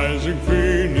rising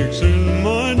phoenix in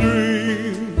my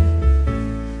dream,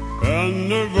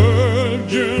 and the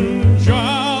virgin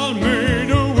child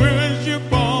made a wish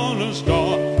upon a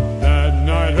star. That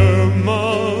night her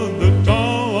mother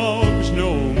talks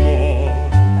no more.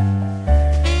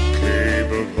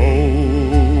 Cape of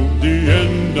hope, the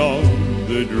end of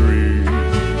the dream.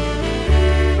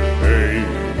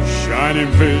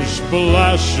 Shining fish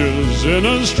splashes in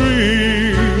a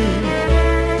stream,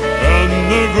 and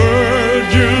the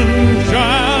virgin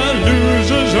child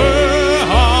loses her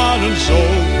heart and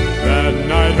soul. That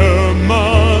night her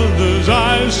mother's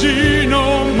eyes see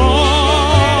no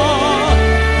more.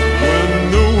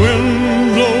 When the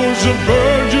wind blows, a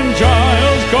virgin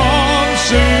child's gone,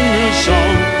 sing a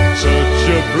song, such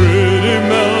a pretty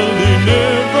melody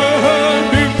never heard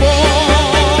before.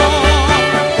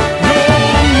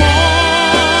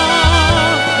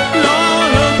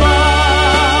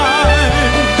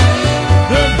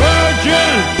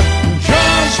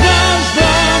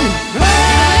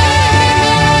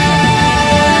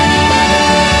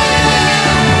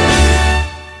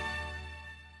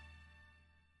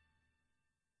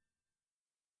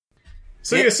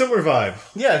 So yeah, similar vibe.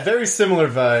 Yeah, very similar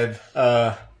vibe,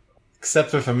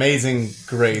 except with Amazing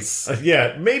Grace.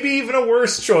 Yeah, maybe even a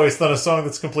worse choice than a song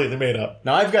that's completely made up.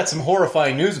 Now, I've got some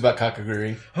horrifying news about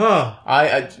Kakaguri. Huh.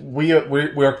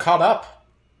 We're caught up.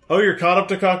 Oh, you're caught up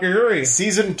to Kakaguri.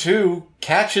 Season 2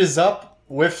 catches up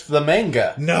with the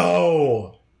manga.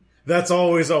 No! That's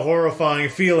always a horrifying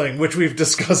feeling, which we've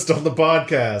discussed on the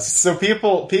podcast. So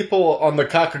people on the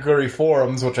Kakaguri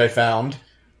forums, which I found,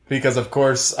 because of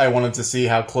course I wanted to see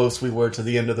how close we were to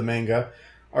the end of the manga,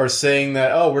 are saying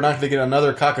that, oh, we're not going to get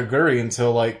another Kakaguri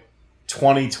until, like,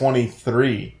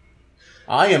 2023.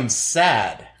 I am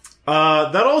sad.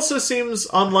 That also seems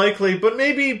unlikely, but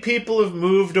maybe people have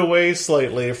moved away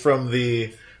slightly from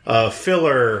the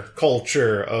filler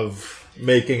culture of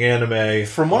making anime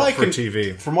From what I for can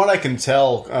TV. From what I can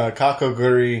tell,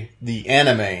 Kakaguri, the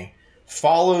anime,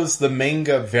 follows the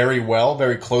manga very well,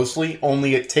 very closely,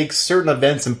 only it takes certain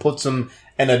events and puts them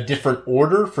in a different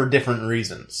order for different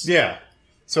reasons. Yeah.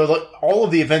 So all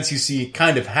of the events you see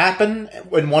kind of happen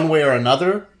in one way or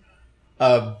another,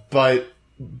 but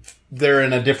they're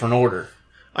in a different order.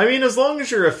 I mean, as long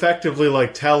as you're effectively,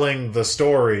 like, telling the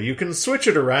story, you can switch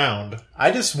it around.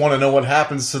 I just want to know what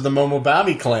happens to the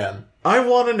Momobami clan. I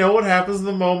want to know what happens to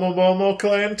the Momo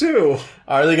clan, too.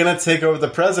 Are they going to take over the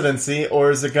presidency, or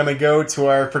is it going to go to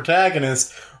our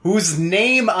protagonist, whose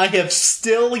name I have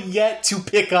still yet to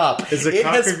pick up? Is it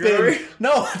Kakaguri?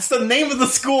 No, it's the name of the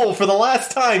school for the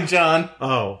last time, John.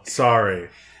 Oh, sorry.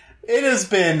 It has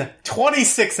been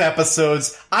 26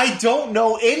 episodes. I don't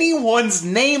know anyone's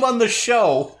name on the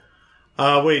show.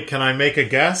 Wait, can I make a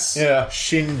guess? Yeah.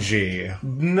 Shinji.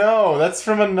 No, that's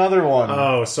from another one.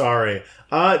 Oh, sorry.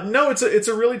 No, it's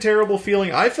a really terrible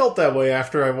feeling. I felt that way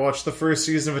after I watched the first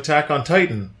season of Attack on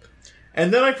Titan.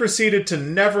 And then I proceeded to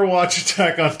never watch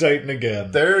Attack on Titan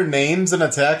again. There are names in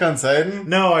Attack on Titan?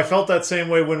 No, I felt that same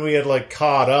way when we had, like,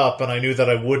 caught up, and I knew that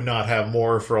I would not have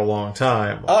more for a long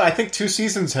time. Oh, I think 2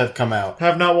 seasons have come out.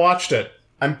 Have not watched it.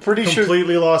 I'm pretty sure...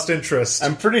 Completely lost interest.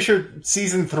 I'm pretty sure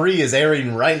season 3 is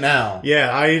airing right now. Yeah,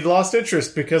 I lost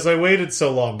interest because I waited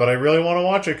so long, but I really want to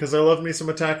watch it because I love me some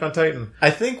Attack on Titan. I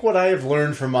think what I have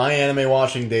learned from my anime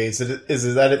watching days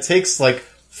is that it takes, like,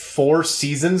 4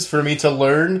 seasons for me to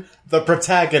learn the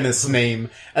protagonist's name,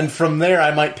 and from there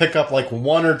I might pick up, like,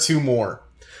 1 or 2 more.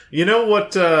 You know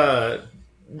what,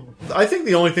 I think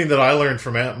the only thing that I learned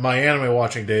from my anime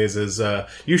watching days is,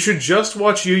 you should just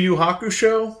watch Yu Yu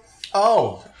Hakusho.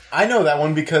 Oh, I know that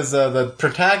one because the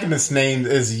protagonist's name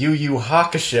is Yu Yu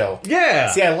Hakusho.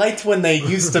 Yeah! See, I liked when they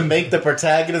used to make the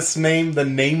protagonist's name the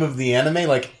name of the anime,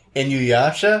 like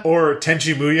Inuyasha. Or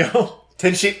Tenchi Muyo.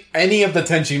 Any of the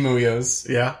Tenchi Muyos.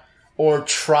 Yeah. Or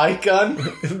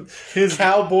Trigun. His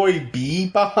Cowboy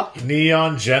Bebop.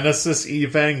 Neon Genesis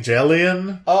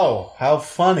Evangelion. Oh, how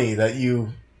funny that you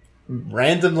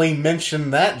randomly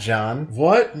mentioned that, John.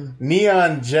 What?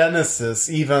 Neon Genesis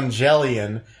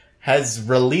Evangelion has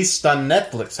released on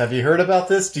Netflix. Have you heard about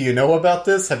this? Do you know about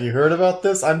this? Have you heard about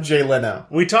this? I'm Jay Leno.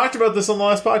 We talked about this on the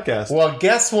last podcast. Well,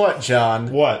 guess what,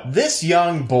 John? What? This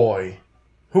young boy,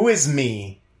 who is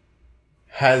me,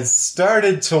 has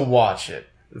started to watch it.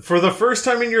 For the first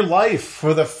time in your life.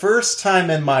 For the first time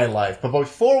in my life. But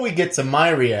before we get to my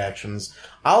reactions,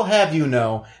 I'll have you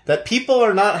know that people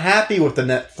are not happy with the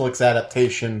Netflix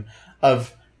adaptation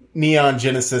of Neon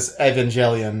Genesis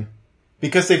Evangelion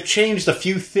because they've changed a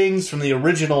few things from the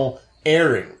original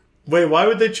airing. Wait, why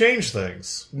would they change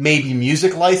things? Maybe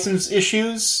music license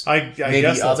issues. I maybe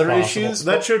guess that's other possible. issues.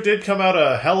 That show did come out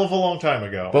a hell of a long time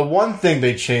ago. But one thing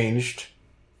they changed,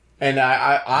 and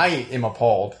I am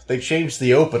appalled. They changed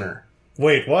the opener.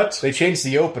 Wait, what? They changed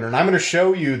the opener, and I'm going to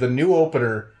show you the new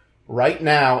opener right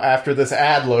now after this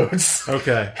ad loads.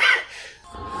 Okay.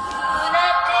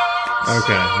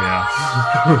 Okay, yeah.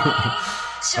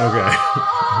 Okay.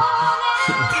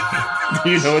 Do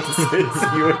you know what this is?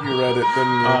 You read it,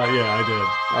 didn't you? Yeah, I did.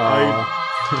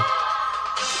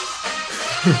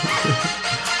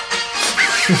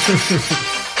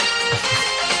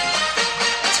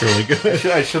 It's really good.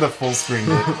 I should have full screened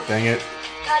it. Dang it.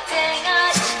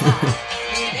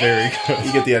 Very good.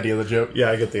 You get the idea of the joke.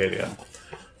 Yeah, I get the idea.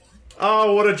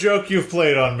 Oh, what a joke you've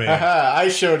played on me. Haha, I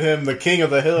showed him the King of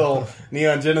the Hill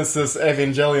Neon Genesis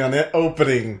Evangelion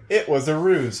opening. It was a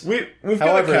ruse. We've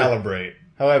got to calibrate.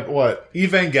 However, what?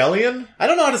 Evangelion? I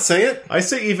don't know how to say it. I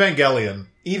say Evangelion.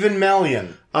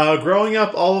 Evenmelion. Growing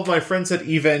up, all of my friends said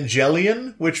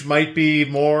Evangelion, which might be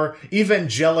more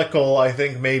evangelical, I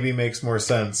think maybe makes more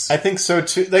sense. I think so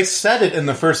too. They said it in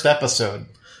the first episode.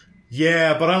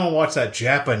 Yeah, but I don't watch that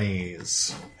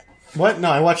Japanese. What? No,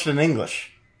 I watched it in English.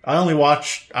 I only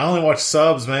watch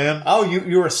subs, man. Oh,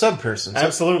 you're a sub person.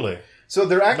 Absolutely. So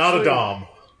they're actually... Not a dom.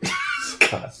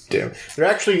 God damn. There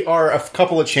actually are a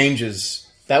couple of changes.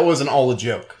 That wasn't all a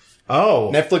joke. Oh.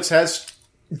 Netflix has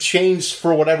changed,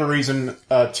 for whatever reason,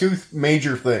 two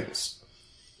major things.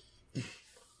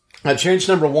 Change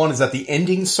number one is that the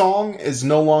ending song is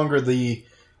no longer the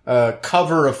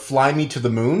cover of Fly Me to the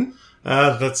Moon.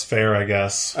 That's fair, I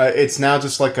guess. It's now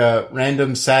just like a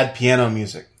random sad piano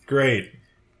music. Great.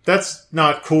 That's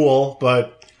not cool,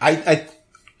 but... I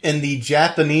in the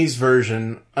Japanese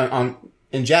version,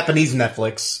 in Japanese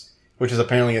Netflix, which is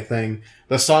apparently a thing,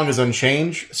 the song is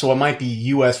unchanged, so it might be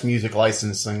U.S. music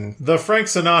licensing. The Frank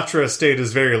Sinatra estate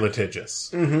is very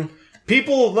litigious. Mm-hmm.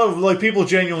 People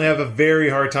genuinely have a very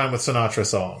hard time with Sinatra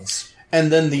songs.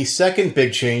 And then the second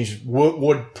big change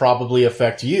would probably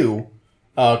affect you,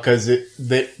 because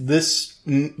this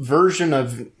version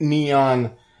of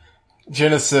Neon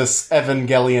Genesis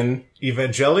Evangelion...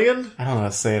 Evangelion? I don't know how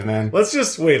to say it, man. Let's say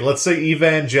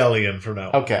Evangelion from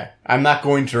now on. Okay. I'm not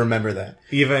going to remember that.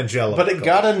 Evangelion. But it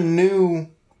got a new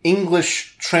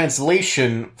English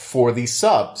translation for the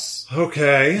subs.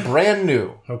 Okay. Brand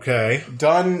new. Okay.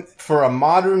 Done for a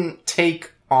modern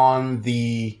take on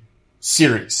the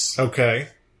series. Okay.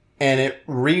 And it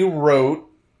rewrote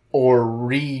or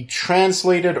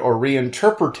retranslated or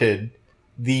reinterpreted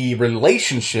the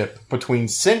relationship between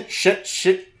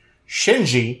Shinji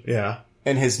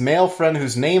and his male friend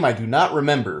whose name I do not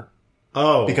remember.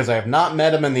 Oh. Because I have not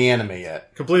met him in the anime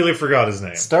yet. Completely forgot his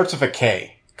name. Starts with a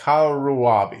K.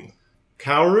 Karuabi.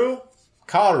 Kaoru?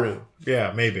 Karu.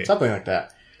 Yeah, maybe. Something like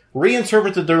that.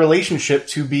 Reinterpreted their relationship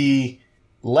to be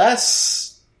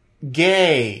less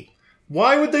gay.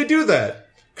 Why would they do that?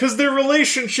 Because their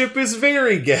relationship is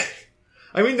very gay.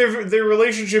 I mean, their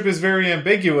relationship is very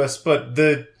ambiguous, but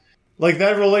that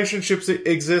relationship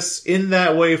exists in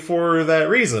that way for that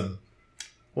reason.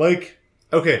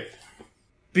 Okay.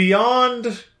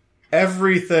 Beyond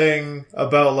everything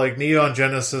about, Neon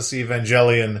Genesis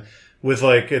Evangelion with,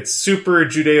 its super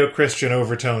Judeo-Christian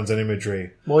overtones and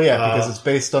imagery. Well, yeah, because it's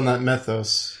based on that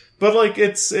mythos. But,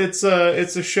 it's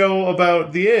a show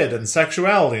about the id and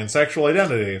sexuality and sexual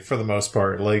identity, for the most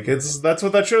part. That's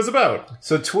what that show's about.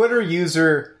 So Twitter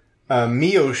user,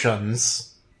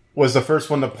 Mioshuns was the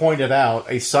first one to point it out.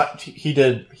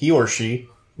 He or she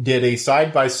did a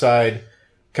side-by-side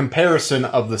comparison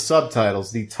of the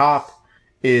subtitles. The top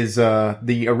is,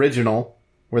 the original,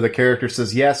 where the character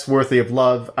says, "Yes, worthy of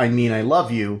love, I mean I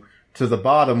love you," to the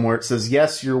bottom where it says,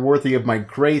 "Yes, you're worthy of my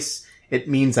grace, it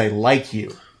means I like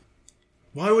you."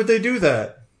 Why would they do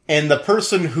that? And the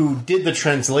person who did the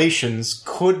translations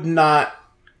could not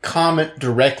comment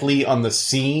directly on the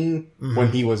scene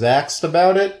when he was asked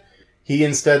about it. He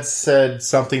instead said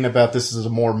something about this is a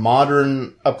more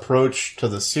modern approach to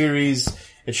the series.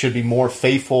 It should be more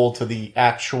faithful to the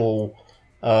actual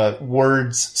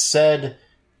words said,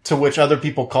 to which other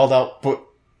people called out, but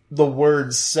the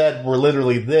words said were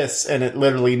literally this, and it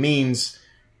literally means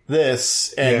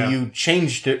this, and you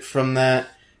changed it from that.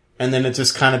 And then it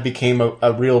just kind of became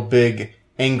a real big,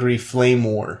 angry flame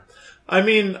war. I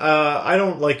mean, I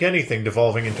don't like anything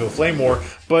devolving into a flame war,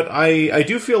 but I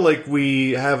do feel like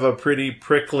we have a pretty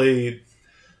prickly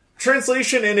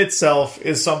translation in itself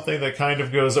is something that kind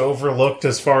of goes overlooked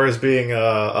as far as being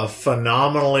a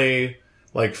phenomenally,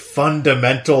 like,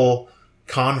 fundamental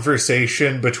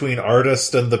conversation between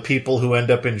artists and the people who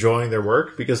end up enjoying their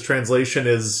work, because translation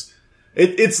is...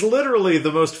 It's literally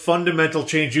the most fundamental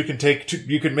change you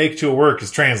can make to a work is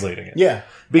translating it. Yeah.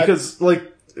 Because,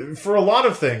 for a lot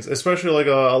of things, especially like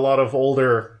a lot of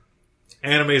older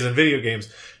animes and video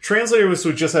games, translators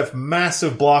would just have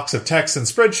massive blocks of text and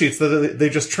spreadsheets that they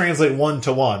just translate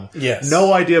one-to-one. Yes.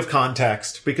 No idea of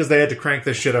context, because they had to crank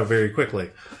this shit out very quickly.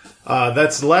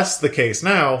 That's less the case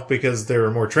now, because there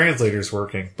are more translators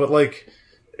working. But,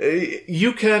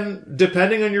 you can,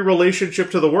 depending on your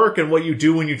relationship to the work and what you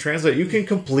do when you translate, you can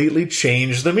completely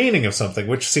change the meaning of something,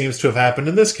 which seems to have happened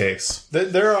in this case.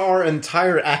 There are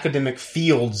entire academic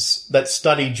fields that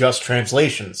study just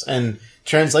translations, and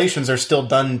translations are still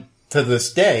done to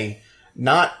this day,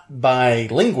 not by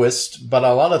linguists, but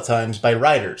a lot of times by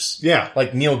writers. Yeah.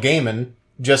 Like Neil Gaiman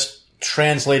just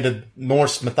translated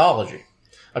Norse mythology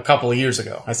a couple of years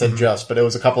ago. I said just, but it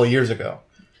was a couple of years ago.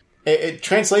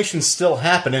 Translations still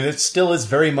happen, and it still is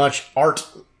very much art,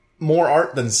 more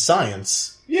art than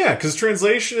science. Yeah, because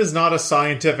translation is not a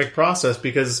scientific process,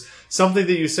 because something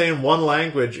that you say in one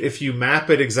language, if you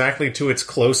map it exactly to its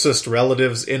closest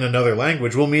relatives in another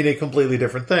language, will mean a completely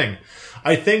different thing.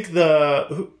 I think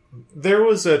there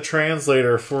was a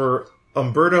translator for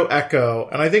Umberto Eco,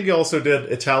 and I think he also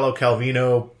did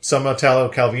some Italo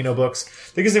Calvino books.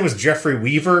 I think his name was Jeffrey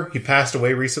Weaver. He passed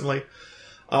away recently.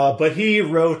 But he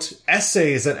wrote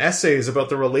essays and essays about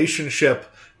the relationship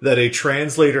that a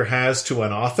translator has to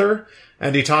an author.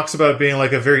 And he talks about it being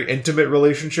like a very intimate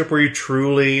relationship where you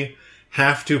truly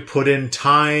have to put in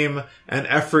time and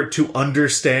effort to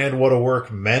understand what a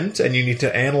work meant, and you need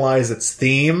to analyze its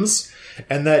themes.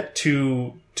 And that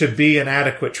to be an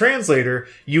adequate translator,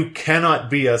 you cannot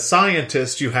be a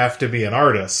scientist, you have to be an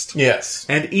artist. Yes.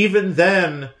 And even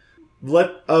then...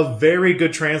 a very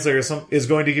good translator is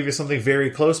going to give you something very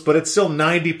close, but it's still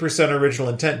 90% original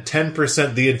intent,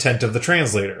 10% the intent of the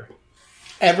translator.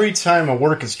 Every time a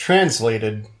work is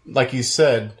translated, like you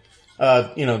said,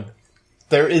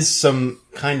 there is some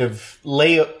kind of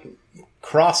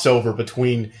crossover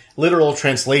between literal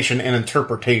translation and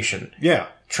interpretation. Yeah.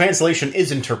 Translation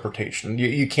is interpretation.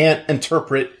 You can't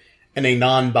interpret in a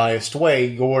non-biased way.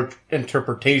 Your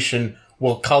interpretation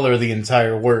will color the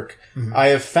entire work. Mm-hmm. I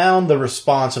have found the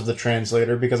response of the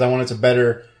translator because I wanted to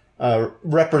better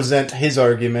represent his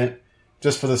argument,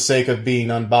 just for the sake of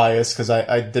being unbiased, because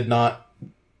I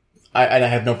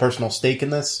have no personal stake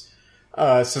in this.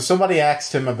 So somebody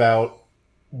asked him about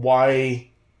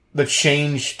why the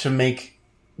change to make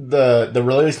the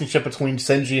relationship between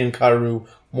Senji and Kaoru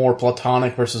more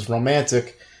platonic versus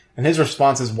romantic, and his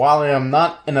response is, while I am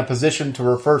not in a position to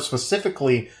refer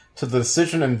specifically to the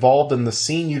decision involved in the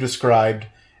scene you described,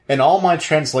 in all my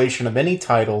translation of any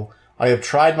title, I have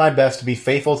tried my best to be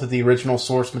faithful to the original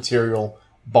source material,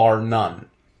 bar none.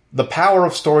 The power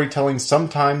of storytelling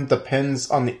sometimes depends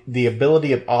on the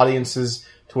ability of audiences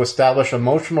to establish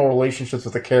emotional relationships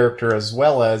with a character, as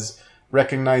well as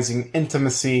recognizing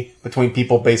intimacy between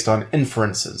people based on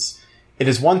inferences. It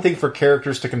is one thing for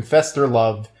characters to confess their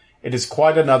love. It is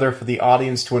quite another for the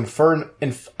audience to infer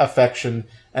affection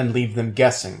and leave them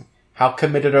guessing. How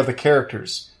committed are the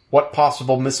characters? What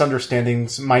possible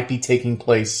misunderstandings might be taking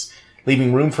place?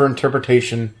 Leaving room for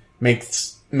interpretation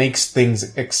makes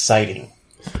things exciting.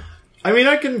 I mean,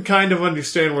 I can kind of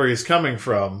understand where he's coming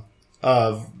from,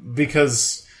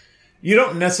 because you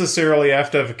don't necessarily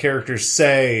have to have a character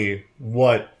say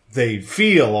what they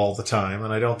feel all the time,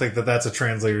 and I don't think that that's a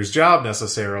translator's job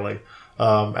necessarily.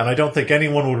 And I don't think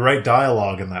anyone would write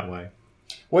dialogue in that way.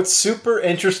 What's super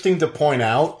interesting to point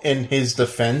out in his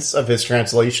defense of his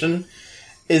translation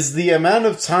is the amount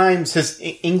of times his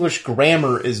English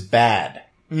grammar is bad.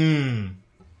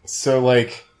 So,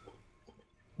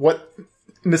 what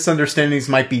misunderstandings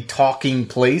might be taking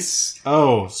place?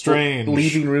 Oh, strange.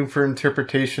 Leaving room for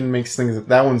interpretation makes things...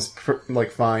 That one's,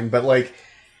 fine. But,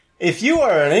 if you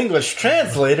are an English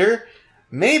translator,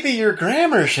 maybe your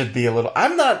grammar should be a little...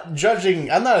 I'm not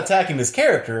attacking his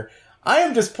character. I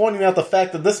am just pointing out the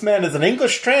fact that this man is an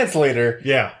English translator.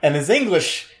 Yeah. And his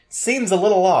English seems a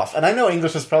little off. And I know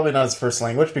English is probably not his first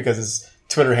language because his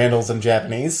Twitter handle's in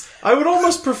Japanese. I would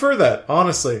almost prefer that,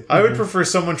 honestly. Mm-hmm. I would prefer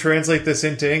someone translate this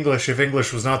into English if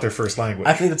English was not their first language.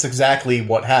 I think that's exactly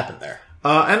what happened there.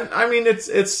 And I mean,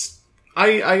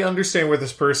 I understand where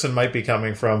this person might be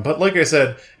coming from, but like I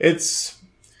said, it's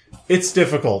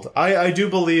difficult. I do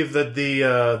believe that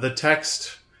the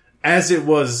text, as it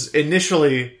was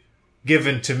initially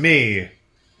given to me,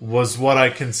 was what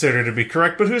I consider to be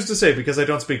correct, but who's to say, because I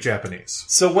don't speak Japanese.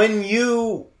 So when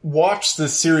you watched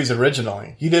this series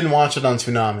originally, you didn't watch it on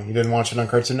Toonami, you didn't watch it on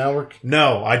Cartoon Network?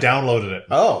 No, I downloaded it.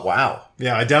 Oh, wow.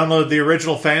 Yeah, I downloaded the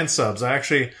original fan subs.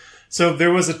 So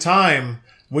there was a time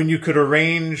when you could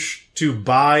arrange to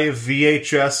buy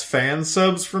VHS fan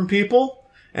subs from people,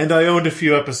 and I owned a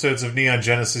few episodes of Neon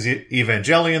Genesis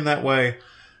Evangelion that way.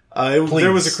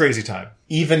 There was a crazy time.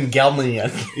 Evangelion.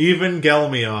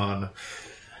 Evangelion.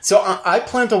 So I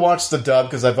plan to watch the dub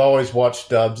because I've always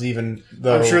watched dubs, even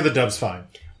though... I'm sure the dub's fine.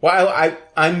 Well,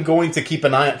 I'm going to keep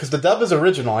an eye out, because the dub is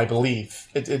original, I believe.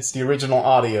 It's the original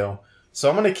audio. So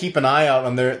I'm going to keep an eye out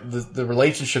on the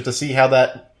relationship to see how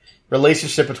that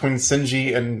relationship between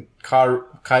Shinji and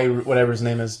Kai, whatever his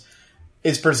name is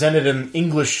presented in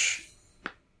English.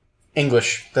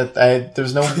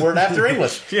 There's no word after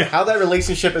English. Yeah. How that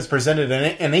relationship is presented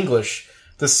in English,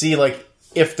 to see, like,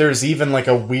 if there's even, like,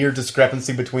 a weird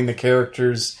discrepancy between the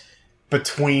characters,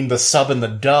 between the sub and the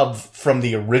dub from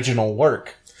the original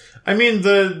work. I mean,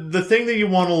 the thing that you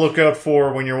want to look out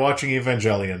for when you're watching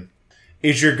Evangelion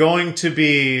is you're going to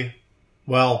be,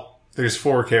 well, there's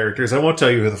 4 characters. I won't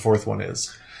tell you who the 4th one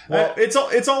is. Well, it's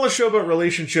all a show about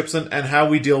relationships and how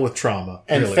we deal with trauma.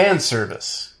 And really. fan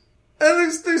service.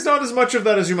 And there's not as much of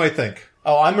that as you might think.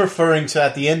 Oh, I'm referring to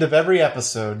at the end of every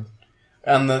episode,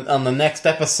 on the next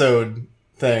episode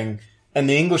thing, and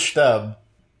the English dub,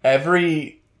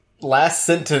 every last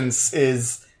sentence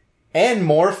is, and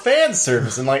more fan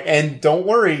service, and don't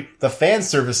worry, the fan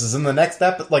service is in the next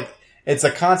episode. It's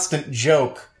a constant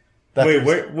joke.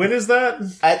 Wait, when is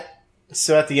that?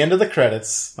 So at the end of the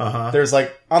credits, there's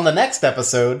on the next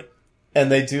episode,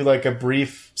 and they do a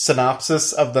brief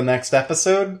synopsis of the next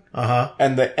episode,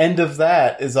 and the end of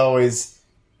that is always,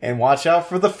 and watch out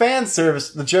for the fan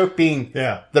service. The joke being,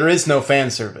 there is no fan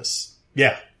service.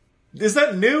 Yeah. Is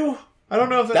that new? I don't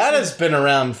know if that has been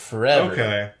around forever.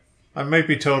 Okay. I might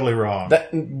be totally wrong.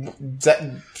 That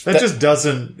just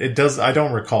doesn't... It does... I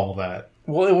don't recall that.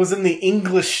 Well, it was in the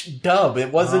English dub.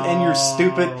 It wasn't in your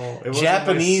stupid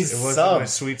Japanese subs. It wasn't my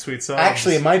sweet, sweet subs.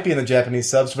 Actually, it might be in the Japanese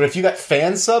subs, but if you got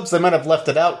fan subs, they might have left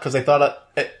it out because they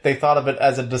thought of it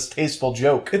as a distasteful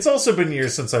joke. It's also been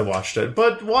years since I watched it,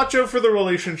 but watch out for the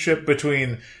relationship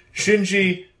between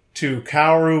Shinji to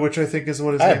Kaoru, which I think is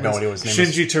what his name is. I have no idea what his name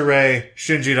is. Shinji to Rei,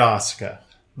 Shinji to Asuka.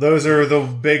 Those are the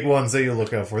big ones that you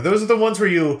look out for. Those are the ones where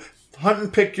you hunt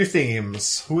and pick your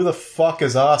themes. Who the fuck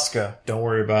is Asuka? Don't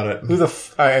worry about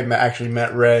it. I actually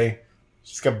met Rei.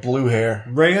 She's got blue hair.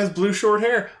 Rei has blue short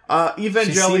hair. Evangelion.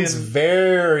 She seems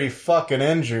very fucking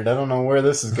injured. I don't know where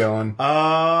this is going.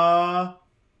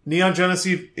 Neon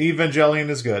Genesis Evangelion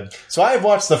is good. So I have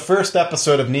watched the first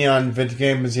episode of Neon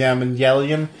Genesis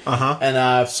Evangelion.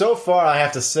 And so far I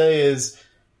have to say is,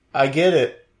 I get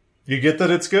it. You get that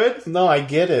it's good? No, I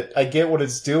get it. I get what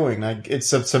it's doing.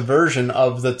 It's a subversion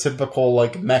of the typical,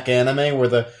 mech anime where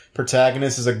the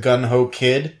protagonist is a gun-ho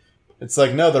kid. It's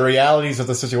no, the realities of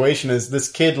the situation is this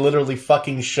kid literally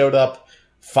fucking showed up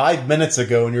 5 minutes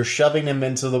ago and you're shoving him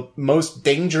into the most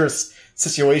dangerous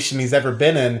situation he's ever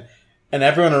been in, and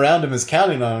everyone around him is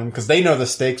counting on him because they know the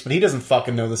stakes, but he doesn't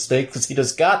fucking know the stakes because he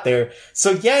just got there.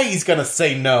 So yeah, he's gonna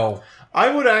say no.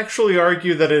 I would actually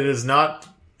argue that it's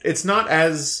not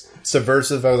as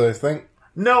subversive as I think.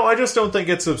 No, I just don't think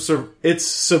it's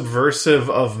subversive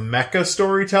of mecha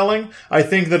storytelling. I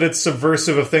think that it's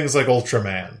subversive of things like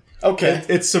Ultraman. Okay.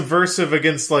 It's subversive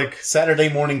against Saturday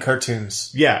morning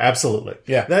cartoons. Yeah, absolutely.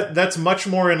 Yeah. That's much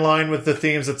more in line with the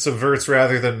themes it subverts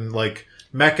rather than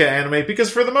mecha anime, because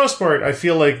for the most part I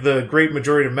feel like the great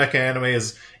majority of mecha anime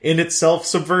is in itself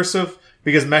subversive,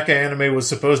 because mecha anime was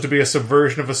supposed to be a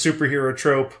subversion of a superhero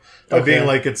trope by being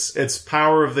it's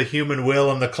power of the human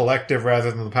will and the collective rather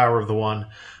than the power of the one.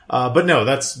 But no,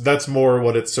 that's more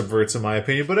what it subverts in my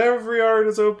opinion. But every art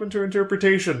is open to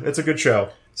interpretation. It's a good show.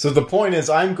 So the point is,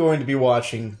 I'm going to be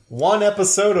watching 1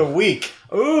 episode a week.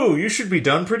 Ooh, you should be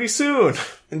done pretty soon.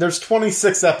 And there's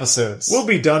 26 episodes. We'll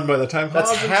be done by the time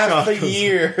that's half a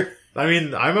year. I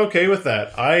mean, I'm okay with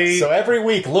that. So every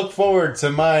week, look forward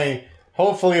to my...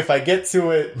 Hopefully, if I get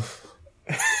to it...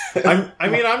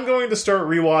 I'm going to start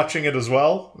rewatching it as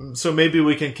well, so maybe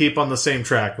we can keep on the same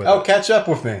track with it. Catch up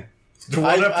with me.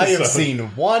 I have seen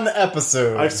 1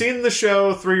 episode. I've seen the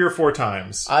show 3 or 4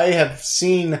 times. I have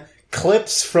seen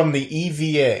clips from the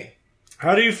EVA.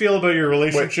 How do you feel about your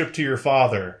relationship to your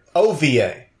father?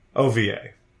 OVA.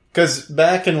 Because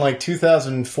back in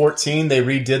 2014, they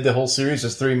redid the whole series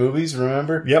as 3 movies,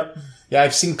 remember? Yep. Yeah,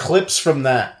 I've seen clips from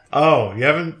that. Oh, you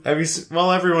haven't? Have you?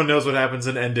 Well, everyone knows what happens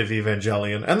in End of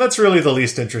Evangelion, and that's really the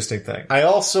least interesting thing. I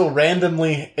also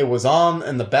randomly, it was on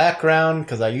in the background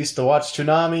because I used to watch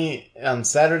Toonami on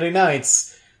Saturday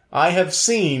nights. I have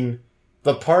seen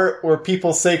the part where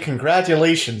people say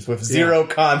congratulations with zero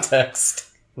context.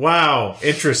 Wow,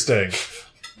 interesting.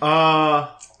 I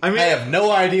mean, I have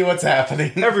no idea what's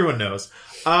happening. everyone knows.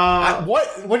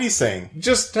 What are you saying?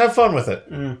 Just have fun with it.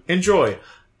 Enjoy.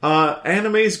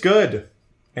 Anime's good.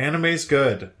 Anime's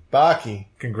good. Baki.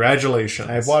 Congratulations.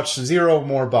 I've watched zero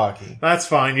more Baki. That's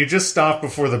fine. You just stopped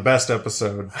before the best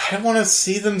episode. I want to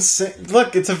see them sing.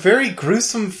 Look, it's a very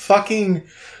gruesome fucking...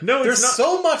 No, There's it's not.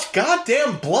 so much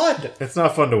goddamn blood. It's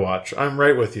not fun to watch. I'm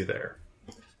right with you there.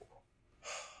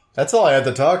 That's all I had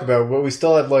to talk about, but we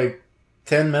still had like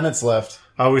 10 minutes left.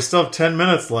 We still have 10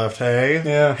 minutes left, hey?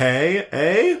 Yeah. Hey?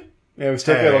 Eh? Yeah, we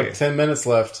still got like 10 minutes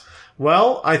left.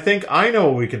 Well, I think I know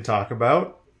what we can talk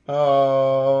about.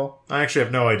 Oh. I actually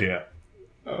have no idea.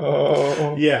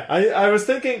 Oh. Yeah, I was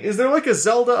thinking, is there like a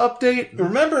Zelda update?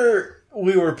 Remember,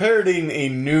 we were parodying a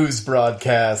news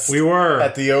broadcast We were.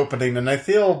 at the opening, and I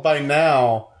feel by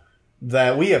now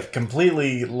that we have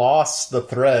completely lost the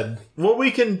thread. What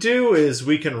we can do is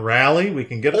we can rally, we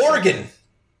can get Oregon!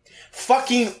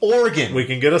 Fucking Oregon! We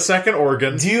can get a second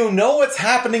organ. Do you know what's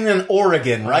happening in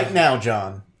Oregon right now,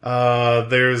 John?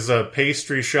 There's a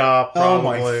pastry shop,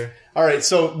 probably. Alright,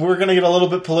 so we're gonna get a little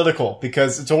bit political,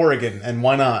 because it's Oregon, and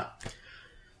why not?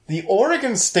 The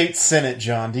Oregon State Senate,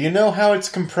 John, do you know how it's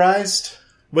comprised?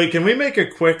 Wait, can we make a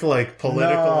quick, like,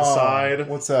 political No. aside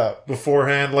What's up?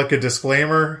 beforehand, like a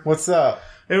disclaimer? What's up?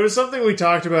 It was something we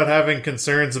talked about having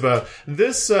concerns about.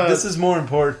 This This is more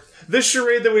important. This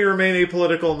charade that we remain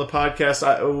apolitical in the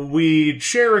podcast, we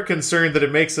share a concern that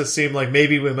it makes us seem like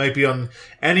maybe we might be on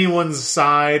anyone's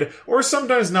side, or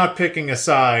sometimes not picking a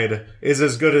side is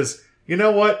as good as, you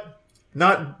know what?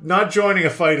 Not joining a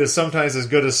fight is sometimes as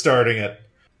good as starting it.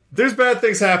 There's bad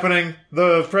things happening.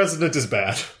 The president is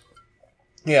bad.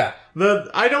 Yeah.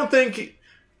 I don't think,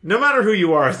 no matter who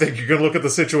you are, I think you can look at the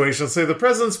situation and say the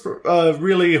president's a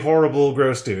really horrible,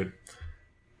 gross dude.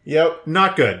 Yep.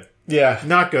 Not good. Yeah.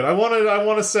 Not good. I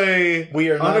want to say We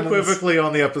are not unequivocally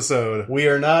on the episode. We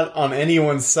are not on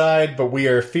anyone's side, but we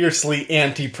are fiercely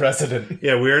anti-president.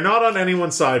 Yeah, we are not on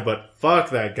anyone's side, but fuck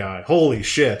that guy. Holy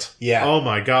shit. Yeah. Oh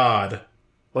my god.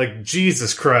 Like,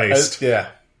 Jesus Christ. Yeah.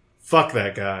 Fuck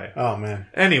that guy. Oh, man.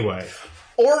 Anyway.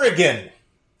 Oregon.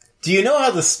 Do you know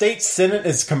how the state senate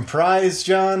is comprised,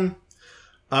 John?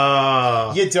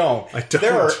 You don't. I don't.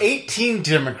 There are 18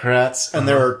 Democrats and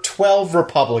there are 12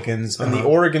 Republicans in the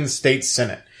Oregon State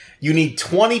Senate. You need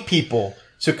 20 people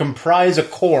to comprise a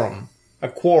quorum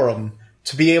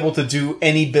to be able to do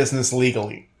any business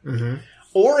legally. Mm-hmm.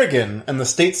 Oregon and the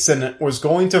state senate was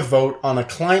going to vote on a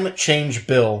climate change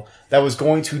bill that was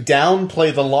going to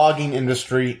downplay the logging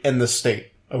industry in the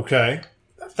state. Okay.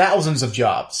 Thousands of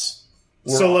jobs.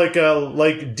 So,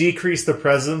 like decrease the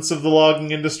presence of the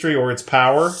logging industry or its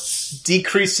power?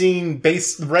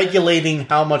 Regulating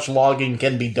how much logging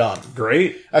can be done.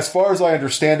 Great. As far as I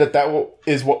understand it,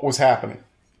 is what was happening.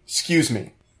 Excuse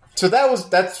me. So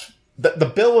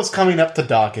the bill was coming up to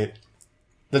docket.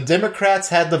 The Democrats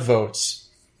had the votes.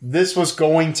 This was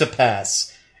going to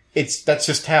pass. That's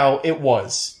just how it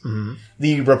was. Mm-hmm.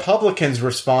 The Republicans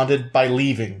responded by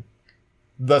leaving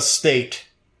the state.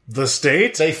 The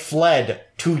state? They fled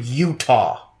to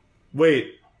Utah.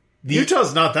 Wait.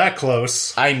 Utah's not that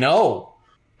close. I know.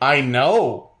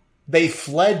 They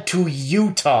fled to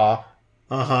Utah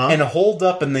and holed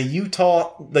up in the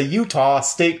Utah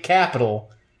state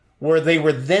capitol, where they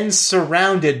were then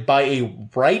surrounded by a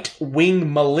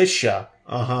right-wing militia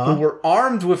who were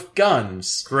armed with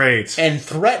guns. Great. And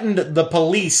threatened the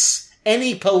police,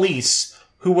 any police,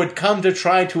 who would come to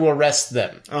try to arrest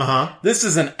them. This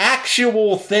is an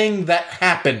actual thing that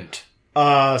happened.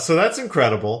 So that's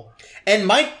incredible. And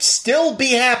might still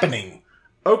be happening.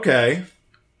 Okay.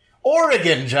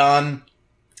 Oregon, John.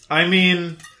 I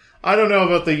mean, I don't know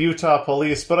about the Utah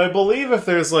police, but I believe if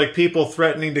there's, like, people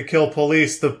threatening to kill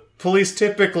police, the police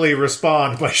typically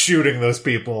respond by shooting those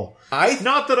people.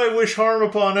 Not that I wish harm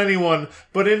upon anyone,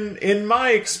 but in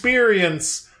my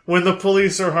experience, when the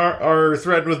police are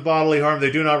threatened with bodily harm,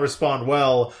 they do not respond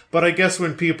well. But I guess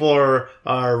when people are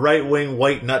right-wing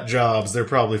white nut jobs, they're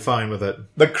probably fine with it.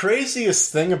 The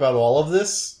craziest thing about all of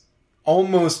this,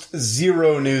 almost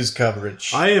zero news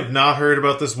coverage. I have not heard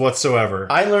about this whatsoever.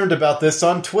 I learned about this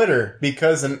on Twitter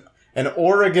because an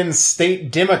Oregon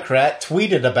State Democrat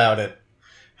tweeted about it.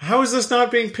 How is this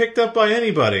not being picked up by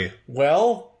anybody?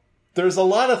 Well, there's a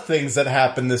lot of things that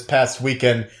happened this past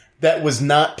weekend that was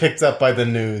not picked up by the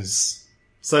news.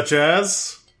 Such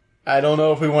as? I don't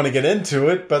know if we want to get into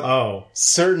it, but Oh.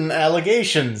 certain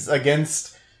allegations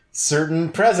against certain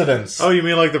presidents. Oh, you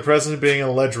mean like the president being an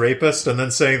alleged rapist and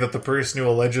then saying that the person who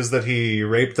alleges that he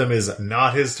raped them is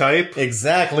not his type?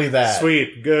 Exactly that.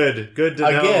 Sweet. Good. Good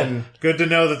to know. Again. Good to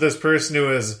know that this person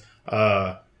who is,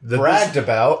 Bragged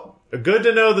about. Good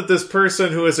to know that this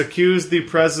person who has accused the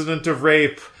president of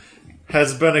rape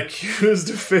has been accused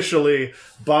officially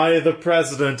by the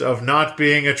president of not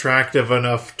being attractive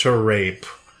enough to rape.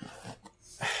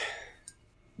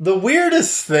 The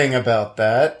weirdest thing about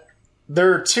that,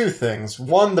 there are two things.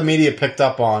 One, the media picked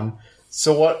up on.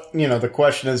 So what, the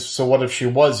question is, so what if she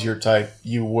was your type?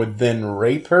 You would then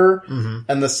rape her? Mm-hmm.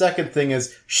 And the second thing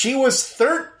is, she was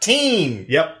 13!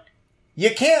 Yep.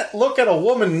 You can't look at a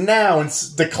woman now and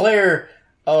declare,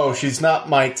 oh, she's not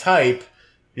my type.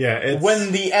 Yeah, it's...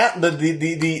 When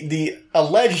the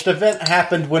alleged event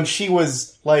happened when she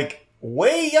was,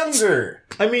 way younger.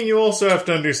 I mean, you also have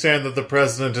to understand that the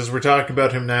president, as we're talking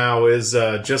about him now, is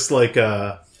just like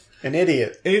a... An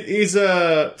idiot. He's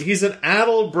an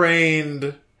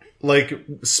addle-brained,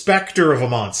 specter of a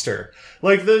monster.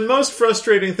 The most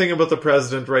frustrating thing about the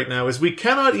president right now is we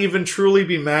cannot even truly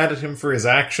be mad at him for his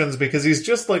actions because he's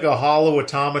just like a hollow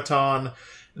automaton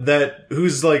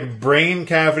whose brain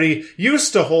cavity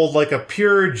used to hold a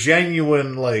pure,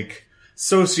 genuine,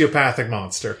 sociopathic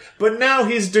monster. But now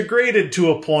he's degraded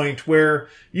to a point where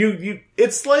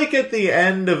it's like at the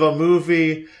end of a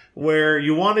movie where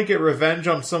you want to get revenge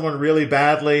on someone really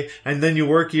badly, and then you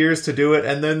work years to do it,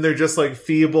 and then they're just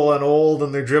feeble and old,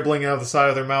 and they're dribbling out of the side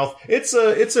of their mouth. It's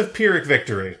a Pyrrhic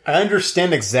victory. I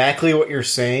understand exactly what you're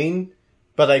saying,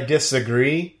 but I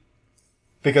disagree.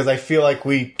 Because I feel like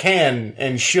we can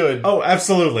and should. Oh,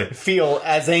 absolutely. Feel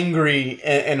as angry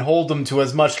and hold them to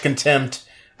as much contempt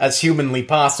as humanly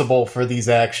possible for these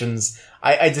actions.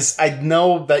 I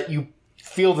know that you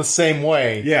feel the same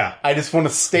way. Yeah. I just want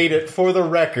to state it for the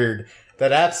record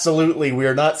that absolutely we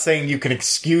are not saying you can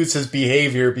excuse his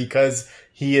behavior because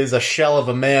he is a shell of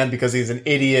a man, because he's an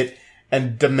idiot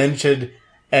and demented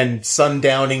and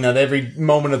sundowning at every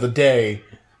moment of the day.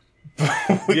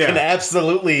 We can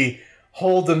absolutely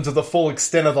hold him to the full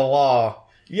extent of the law.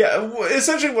 Yeah,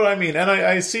 essentially what I mean, and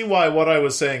I see why what I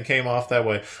was saying came off that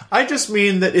way. I just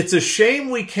mean that it's a shame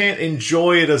we can't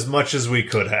enjoy it as much as we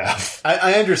could have.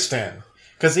 I understand.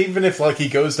 Because even if, he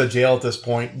goes to jail at this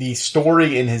point, the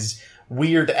story in his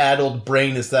weird addled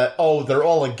brain is that, oh, they're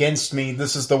all against me,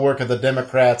 this is the work of the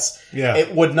Democrats. Yeah.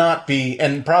 It would not be,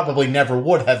 and probably never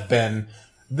would have been,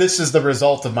 this is the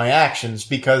result of my actions,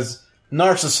 because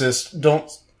narcissists don't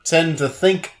tend to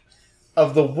think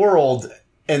of the world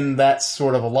in that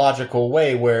sort of a logical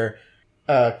way where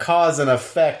cause and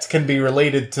effect can be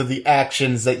related to the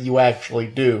actions that you actually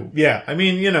do. Yeah, I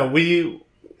mean,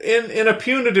 in a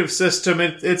punitive system,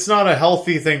 it's not a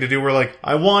healthy thing to do. We're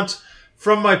I want,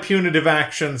 from my punitive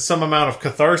action, some amount of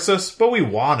catharsis, but we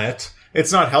want it.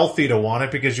 It's not healthy to want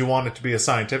it because you want it to be a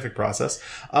scientific process.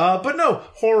 But no,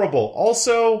 horrible.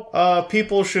 Also,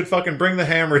 people should fucking bring the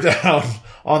hammer down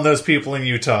on those people in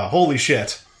Utah. Holy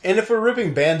shit. And if we're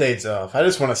ripping Band-Aids off, I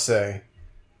just want to say,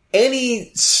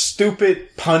 any stupid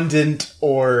pundit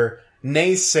or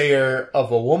naysayer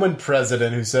of a woman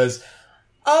president who says,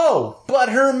 oh, but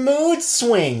her mood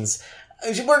swings.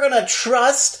 We're going to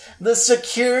trust the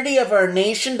security of our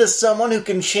nation to someone who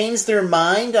can change their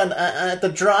mind at the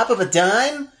drop of a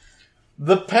dime?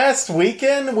 The past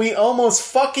weekend, we almost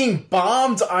fucking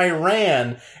bombed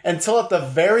Iran until at the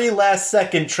very last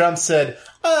second Trump said,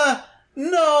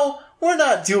 no, we're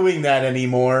not doing that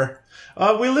anymore.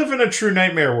 We live in a true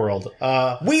nightmare world.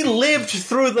 We lived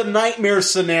through the nightmare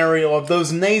scenario of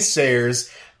those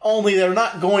naysayers, only they're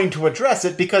not going to address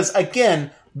it because,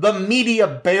 again, the media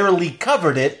barely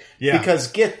covered it. Yeah.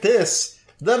 Because, get this,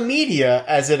 the media,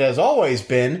 as it has always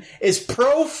been, is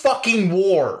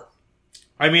pro-fucking-war.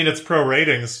 I mean, it's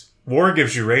pro-ratings. War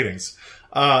gives you ratings.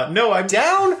 No, I'm...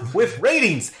 Down with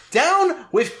ratings! Down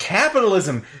with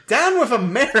capitalism! Down with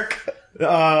America!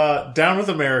 Down with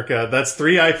America. That's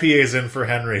 3 IPAs in for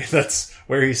Henry. That's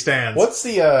where he stands. What's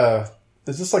the,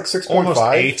 is this 6.5? Almost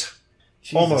 8.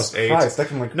 Jesus Almost 8. Christ, I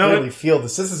can really feel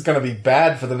this. This is going to be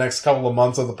bad for the next couple of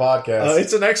months of the podcast.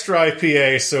 It's an extra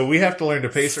IPA, so we have to learn to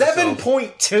pace ourselves.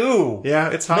 7.2!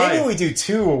 Yeah, it's high. Maybe we do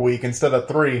 2 a week instead of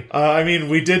 3. I mean,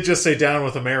 we did just say down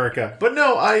with America. But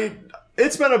no,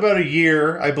 it's been about a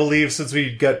year, I believe, since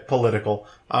we get political.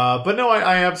 But no,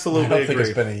 I absolutely agree. I don't think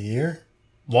it's been a year.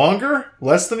 Longer?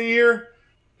 Less than a year?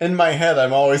 In my head,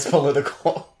 I'm always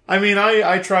political. I mean,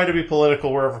 I try to be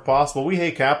political wherever possible. We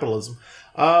hate capitalism.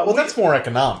 Well, that's more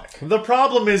economic. The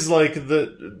problem is,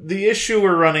 the issue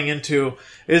we're running into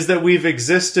is that we've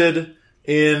existed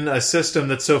in a system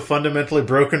that's so fundamentally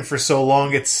broken for so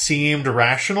long it seemed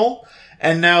rational.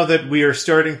 And now that we are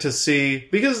starting to see,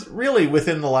 because really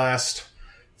within the last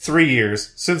 3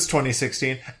 years, since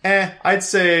 2016, I'd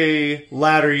say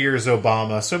latter years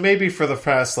Obama, so maybe for the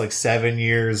past 7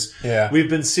 years, we've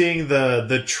been seeing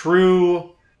the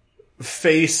true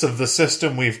face of the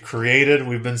system we've created.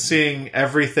 We've been seeing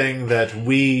everything that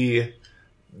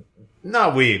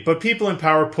but people in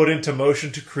power put into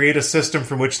motion to create a system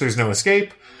from which there's no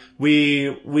escape.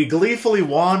 We gleefully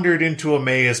wandered into a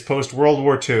maze post-World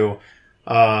War II,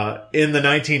 in the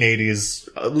 1980s,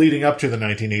 leading up to the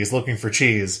 1980s, looking for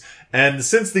cheese. And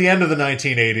since the end of the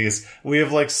 1980s, we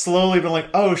have slowly been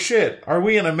oh shit, are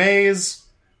we in a maze?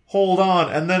 Hold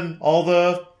on. And then all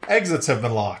the exits have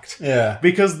been locked. Yeah.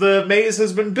 Because the maze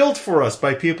has been built for us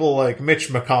by people like Mitch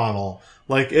McConnell.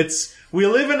 We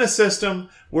live in a system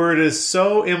where it is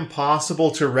so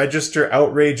impossible to register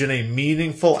outrage in a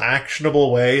meaningful,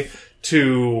 actionable way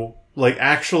to,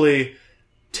 actually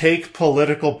take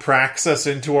political praxis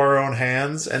into our own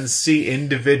hands and see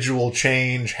individual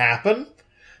change happen,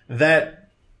 that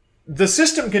the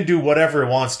system can do whatever it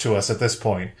wants to us at this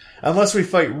point, unless we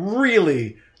fight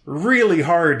really, really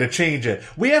hard to change it.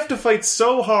 We have to fight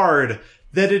so hard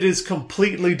that it is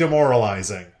completely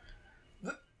demoralizing.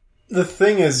 The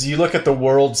thing is, you look at the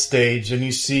world stage and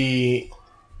you see,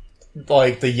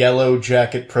 the Yellow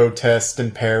Jacket protest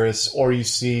in Paris, or you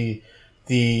see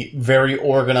the very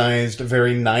organized,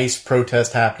 very nice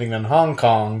protest happening in Hong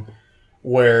Kong,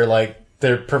 where,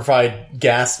 they provide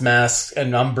gas masks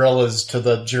and umbrellas to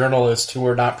the journalists who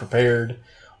are not prepared.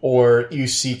 Or you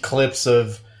see clips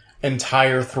of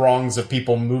entire throngs of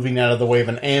people moving out of the way of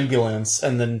an ambulance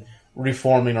and then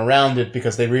reforming around it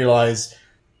because they realize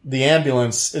the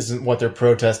ambulance isn't what they're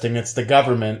protesting, it's the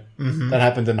government. That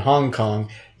happened in Hong Kong.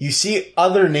 You see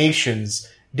other nations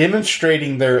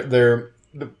demonstrating their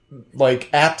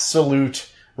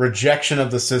absolute rejection of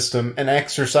the system and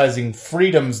exercising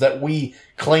freedoms that we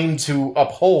claim to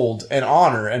uphold and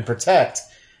honor and protect.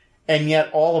 And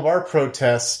yet all of our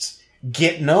protests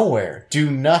get nowhere, do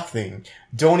nothing,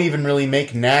 don't even really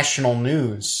make national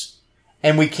news.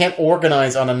 And we can't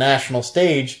organize on a national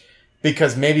stage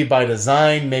because maybe by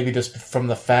design, maybe just from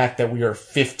the fact that we are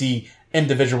 50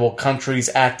 individual countries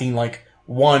acting like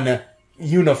one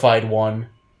unified one,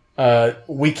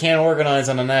 we can't organize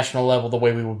on a national level the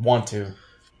way we would want to.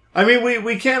 I mean,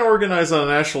 we can't organize on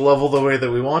a national level the way that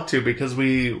we want to because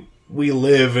we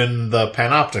live in the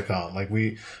panopticon.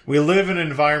 We live in an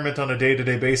environment on a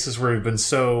day-to-day basis where we've been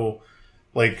so,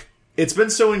 it's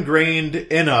been so ingrained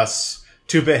in us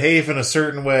to behave in a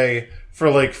certain way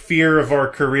for, fear of our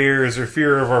careers or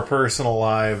fear of our personal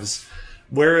lives.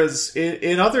 Whereas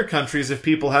in other countries, if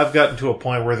people have gotten to a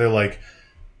point where they're,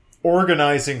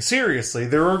 organizing seriously,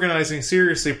 they're organizing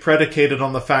seriously predicated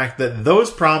on the fact that those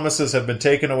promises have been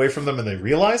taken away from them and they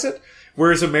realize it.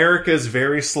 Whereas America is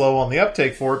very slow on the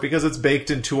uptake for it because it's baked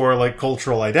into our,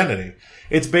 cultural identity.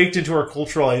 It's baked into our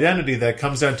cultural identity that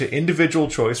comes down to individual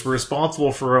choice. We're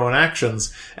responsible for our own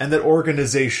actions, and that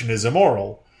organization is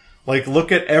immoral.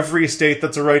 Look at every state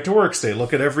that's a right-to-work state.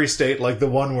 Look at every state like the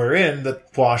one we're in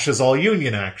that quashes all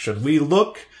union action. We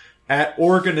look at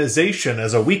organization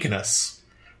as a weakness.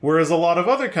 Whereas a lot of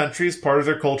other countries, part of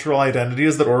their cultural identity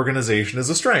is that organization is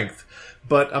a strength.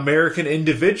 But American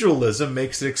individualism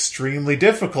makes it extremely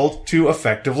difficult to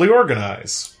effectively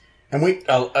organize. And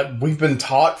we've been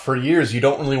taught for years you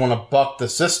don't really want to buck the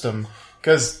system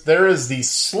because there is the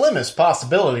slimmest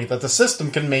possibility that the system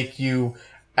can make you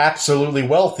absolutely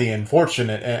wealthy and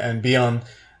fortunate and be on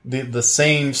the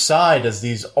same side as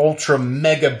these ultra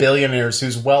mega billionaires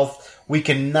whose wealth we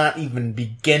cannot even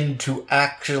begin to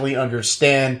actually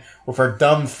understand with our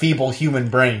dumb, feeble human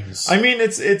brains. I mean,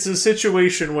 it's a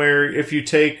situation where if you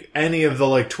take any of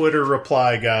the Twitter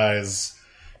reply guys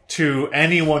to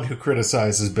anyone who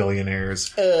criticizes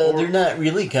billionaires, they're not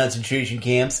really concentration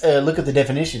camps. Look at the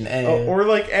definition. Or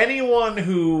anyone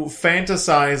who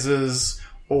fantasizes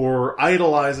or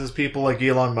idolizes people like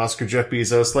Elon Musk or Jeff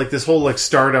Bezos, this whole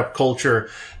startup culture.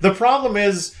 The problem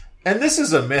is, and this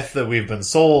is a myth that we've been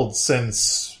sold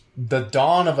since the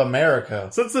dawn of America.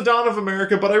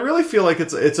 But I really feel like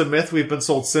it's a myth we've been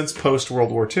sold since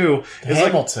post-World War II.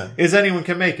 Hamilton. Is anyone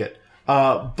can make it.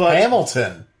 But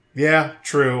Hamilton. Yeah,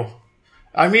 true.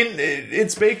 I mean,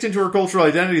 it's baked into our cultural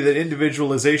identity that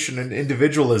individualization and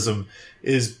individualism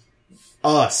is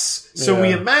us. So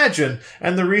we imagine,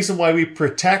 and the reason why we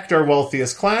protect our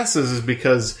wealthiest classes is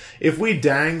because if we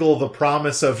dangle the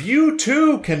promise of you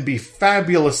too can be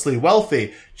fabulously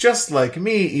wealthy, just like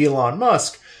me, Elon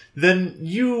Musk, then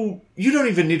you don't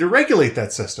even need to regulate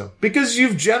that system because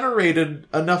you've generated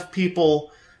enough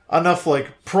people enough,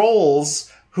 like,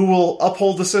 proles who will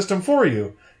uphold the system for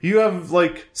you. You have,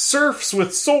 like, serfs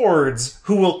with swords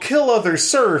who will kill other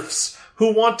serfs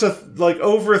who want to, like,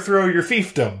 overthrow your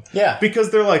fiefdom. Yeah.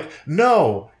 Because they're like,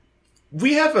 no,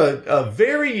 we have a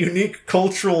very unique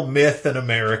cultural myth in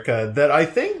America that I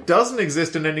think doesn't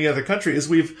exist in any other country, is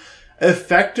we've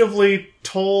effectively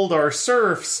told our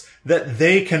serfs that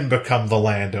they can become the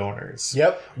landowners.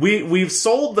 Yep. We've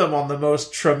sold them on the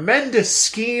most tremendous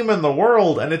scheme in the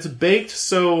world, and it's baked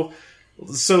so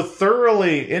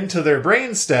thoroughly into their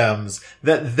brainstems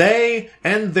that they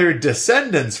and their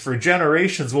descendants for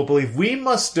generations will believe we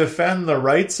must defend the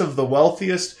rights of the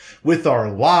wealthiest with our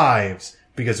lives,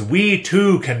 because we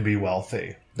too can be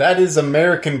wealthy. That is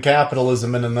American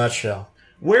capitalism in a nutshell.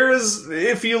 Whereas,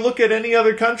 if you look at any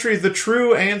other country, the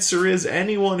true answer is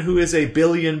anyone who is a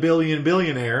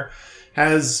billionaire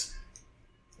has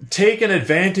taken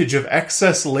advantage of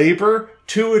excess labor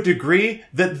to a degree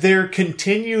that their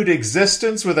continued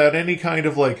existence without any kind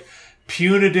of, like,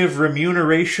 punitive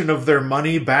remuneration of their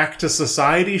money back to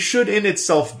society should in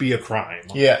itself be a crime.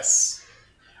 Yes.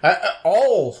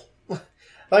 It's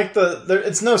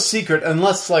no secret,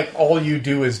 unless, like, all you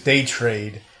do is day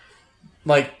trade.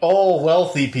 Like, all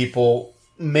wealthy people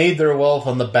made their wealth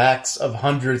on the backs of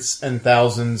hundreds and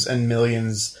thousands and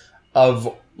millions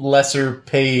of lesser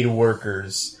paid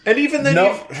workers. And even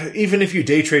then, even if you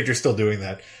day trade, you're still doing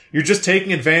that. You're just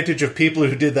taking advantage of people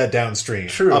who did that downstream,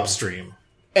 upstream.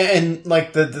 And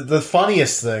like, the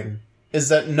funniest thing is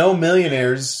that no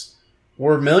millionaires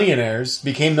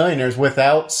became millionaires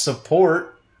without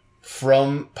support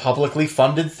from publicly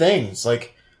funded things.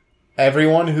 Like,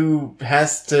 everyone who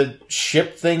has to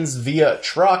ship things via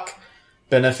truck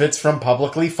benefits from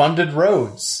publicly funded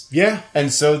roads. Yeah.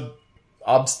 And so,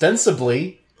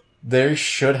 ostensibly, they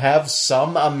should have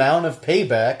some amount of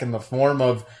payback in the form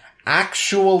of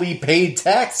actually paid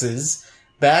taxes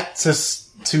back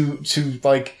to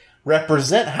like,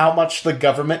 represent how much the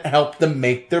government helped them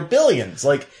make their billions.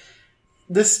 Like,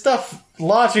 this stuff,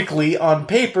 logically, on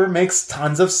paper, makes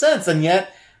tons of sense, and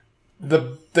yet,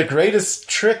 the greatest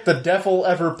trick the devil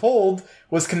ever pulled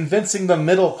was convincing the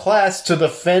middle class to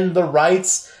defend the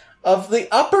rights of the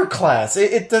upper class.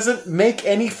 It doesn't make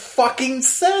any fucking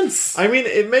sense. I mean,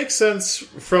 it makes sense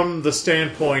from the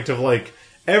standpoint of, like,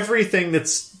 everything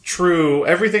that's true,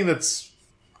 everything that's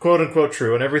quote-unquote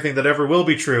true, and everything that ever will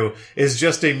be true is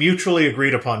just a mutually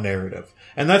agreed-upon narrative.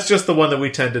 And that's just the one that we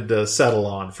tended to settle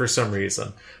on for some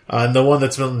reason. And the one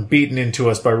that's been beaten into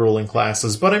us by ruling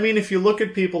classes. But I mean, if you look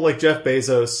at people like Jeff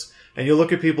Bezos, and you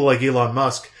look at people like Elon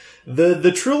Musk,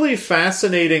 the truly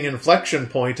fascinating inflection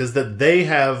point is that they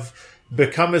have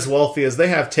become as wealthy as they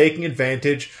have, taking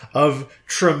advantage of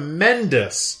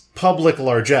tremendous public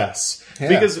largesse. Yeah.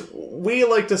 Because we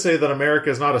like to say that America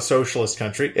is not a socialist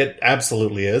country. It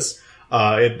absolutely is.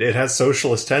 It has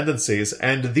socialist tendencies.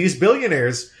 And these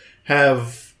billionaires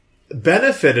have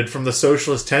benefited from the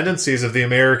socialist tendencies of the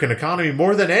American economy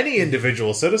more than any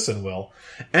individual citizen will.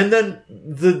 And then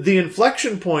the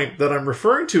inflection point that I'm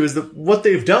referring to is that what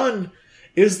they've done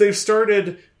is they've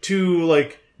started to,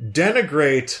 like,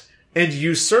 denigrate and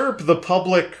usurp the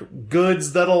public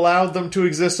goods that allowed them to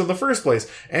exist in the first place.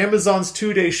 Amazon's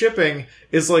 2-day shipping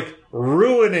is, like,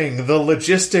 ruining the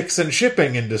logistics and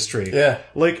shipping industry. Yeah.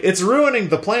 Like, it's ruining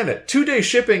the planet. 2-day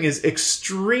shipping is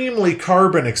extremely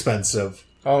carbon expensive.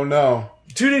 Oh no.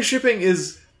 2-day shipping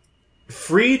is...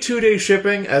 Free 2-day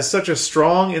shipping as such a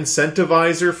strong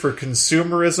incentivizer for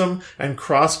consumerism and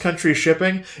cross-country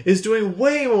shipping is doing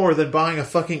way more than buying a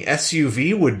fucking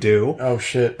SUV would do. Oh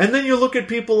shit. And then you look at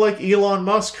people like Elon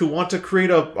Musk who want to create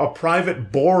a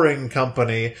private boring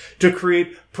company to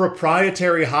create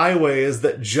proprietary highways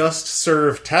that just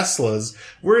serve Teslas.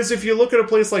 Whereas if you look at a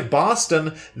place like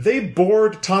Boston, they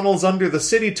bored tunnels under the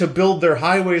city to build their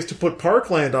highways to put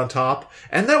parkland on top,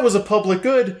 and that was a public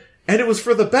good. And it was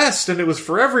for the best, and it was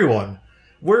for everyone.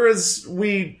 Whereas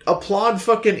we applaud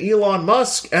fucking Elon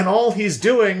Musk, and all he's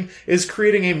doing is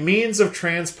creating a means of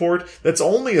transport that's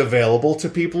only available to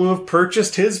people who have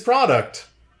purchased his product.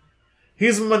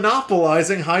 He's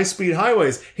monopolizing high-speed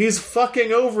highways. He's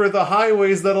fucking over the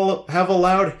highways that have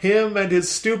allowed him and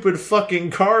his stupid fucking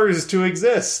cars to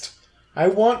exist. I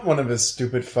want one of his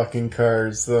stupid fucking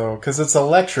cars, though, because it's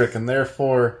electric and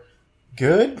therefore...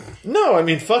 good? No, I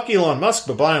mean, fuck Elon Musk,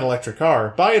 but buy an electric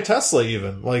car. Buy a Tesla,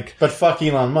 even. Like, but fuck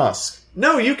Elon Musk.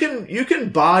 No, you can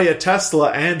buy a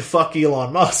Tesla and fuck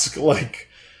Elon Musk. Like,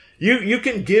 you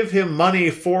can give him money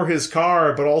for his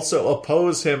car, but also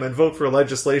oppose him and vote for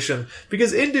legislation.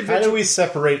 Because How do we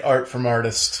separate art from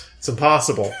artist? It's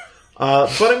impossible.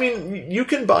 But I mean, you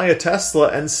can buy a Tesla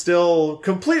and still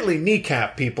completely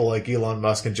kneecap people like Elon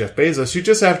Musk and Jeff Bezos. You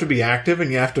just have to be active,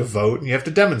 and you have to vote, and you have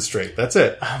to demonstrate. That's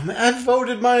it. I've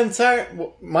voted my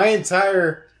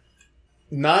entire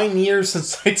 9 years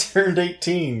since I turned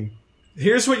 18.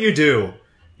 Here's what you do.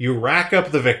 You rack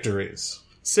up the victories.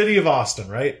 City of Austin,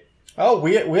 right? Oh,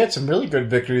 we had some really good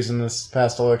victories in this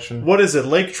past election. What is it?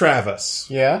 Lake Travis.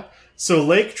 Yeah? So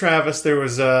Lake Travis, there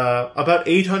was about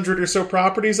 800 or so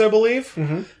properties, I believe,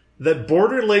 that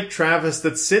border Lake Travis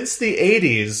that since the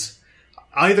 80s,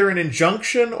 either an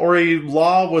injunction or a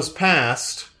law was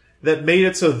passed that made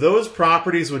it so those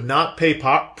properties would not pay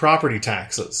property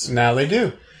taxes. Now they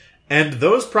do. And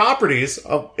those properties,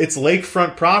 it's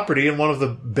lakefront property in one of the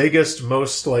biggest,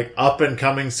 most like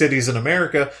up-and-coming cities in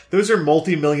America. Those are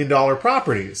multi-million-dollar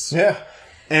properties. Yeah.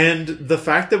 And the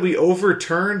fact that we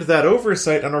overturned that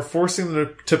oversight and are forcing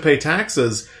them to pay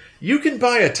taxes, you can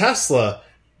buy a Tesla,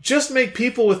 just make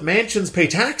people with mansions pay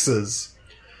taxes.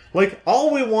 Like,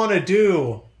 all we want to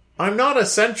do, I'm not a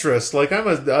centrist, like I'm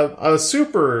a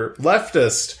super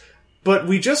leftist, but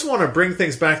we just want to bring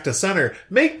things back to center.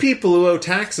 Make people who owe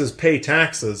taxes pay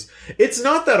taxes. It's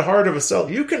not that hard of a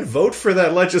sell. You can vote for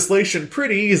that legislation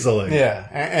pretty easily. Yeah,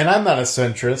 and I'm not a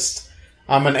centrist.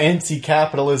 I'm an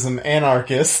anti-capitalism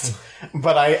anarchist,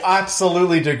 but I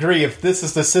absolutely agree if this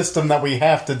is the system that we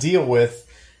have to deal with,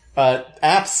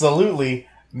 absolutely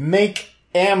make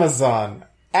Amazon,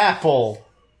 Apple,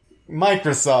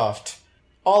 Microsoft,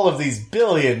 all of these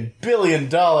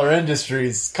billion-dollar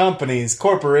industries, companies,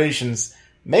 corporations,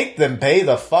 make them pay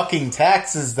the fucking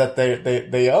taxes that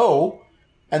they owe,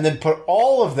 and then put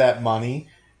all of that money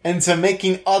into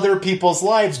making other people's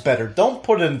lives better. Don't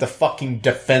put it into fucking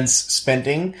defense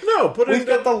spending. No, We've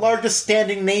got the largest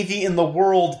standing navy in the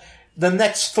world. The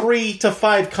next 3 to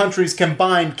 5 countries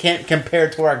combined can't compare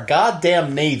to our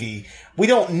goddamn navy. We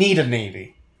don't need a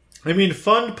navy. I mean,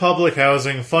 fund public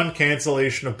housing, fund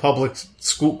cancellation of public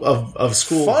school of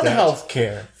school Fund debt.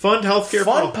 healthcare. Fund healthcare.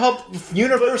 Fund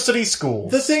university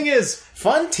schools. The thing is,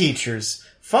 fund teachers.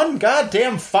 Fund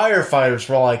goddamn firefighters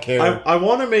for all I care. I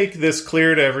want to make this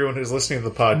clear to everyone who's listening to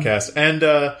the podcast, and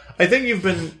I think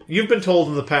you've been told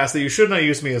in the past that you should not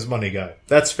use me as money guy.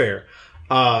 That's fair.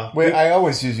 Wait, I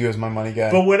always use you as my money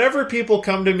guy. But whenever people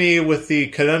come to me with the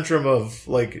conundrum of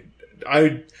like,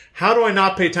 how do I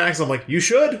not pay taxes? I'm like, you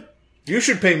should. You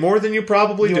should pay more than you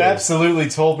probably do. You absolutely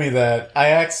told me that. I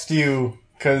asked you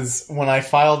because when I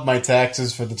filed my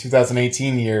taxes for the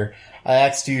 2018 year, I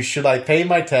asked you, should I pay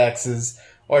my taxes?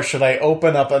 Or should I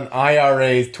open up an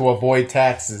IRA to avoid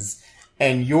taxes?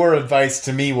 And your advice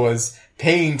to me was,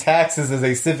 paying taxes is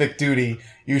a civic duty.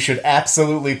 You should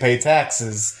absolutely pay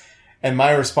taxes. And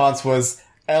my response was,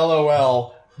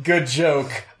 LOL, good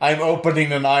joke. I'm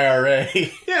opening an IRA.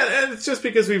 Yeah, and it's just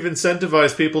because we've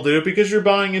incentivized people to do it, because you're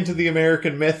buying into the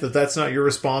American myth that that's not your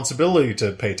responsibility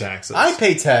to pay taxes. I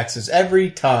pay taxes every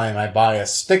time I buy a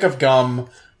stick of gum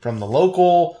from the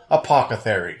local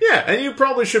apothecary. Yeah, and you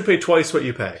probably should pay twice what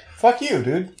you pay. Fuck you,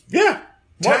 dude. Yeah.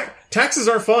 Taxes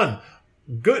are fun.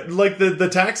 Good, like the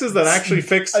taxes that actually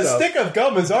fix A stuff. stick of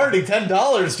gum is already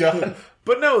 $10, John.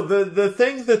 But no, the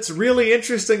thing that's really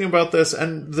interesting about this,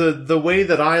 and the way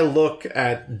that I look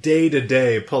at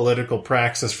day-to-day political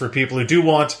praxis for people who do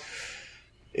want,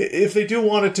 if they do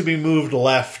want it to be moved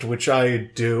left, which I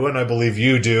do, and I believe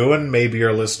you do, and maybe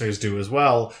your listeners do as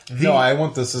well. No, I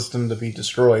want the system to be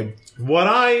destroyed.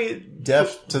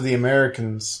 Death to the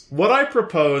Americans. What I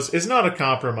propose is not a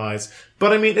compromise,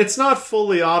 but I mean, it's not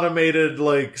fully automated,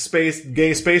 like,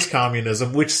 gay space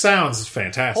communism, which sounds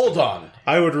fantastic. Hold on.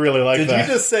 I would really like that. Did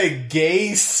you just say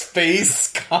gay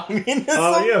space communism?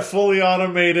 Oh, yeah, fully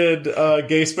automated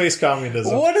gay space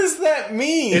communism. What does that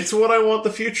mean? It's what I want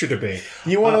the future to be.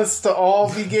 You want us to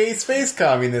all be gay space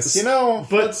communists. You know,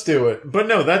 let's do it. But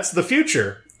no, that's the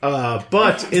future.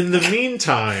 But in the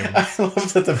meantime... I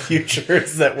love that the future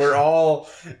is that we're all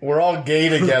gay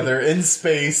together in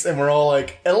space, and we're all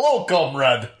like, hello,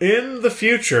 comrade. In the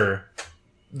future,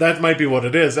 that might be what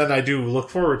it is, and I do look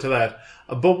forward to that.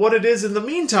 But what it is in the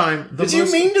meantime... Did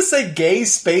you mean to say gay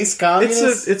space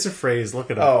communists? It's a phrase,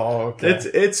 look it up. Oh, okay.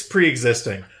 It's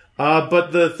pre-existing. But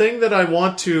the thing that I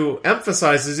want to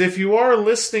emphasize is if you are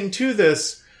listening to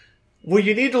this, what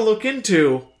you need to look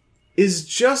into is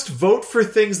just vote for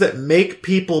things that make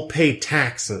people pay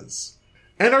taxes.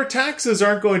 And our taxes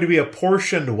aren't going to be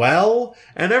apportioned well,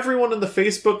 and everyone in the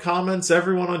Facebook comments,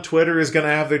 everyone on Twitter is going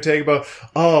to have their take about,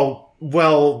 oh,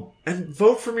 well, and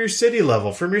vote from your city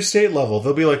level, from your state level.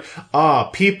 They'll be like,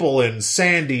 people in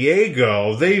San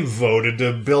Diego, they voted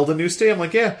to build a new state. I'm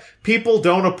like, yeah, people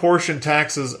don't apportion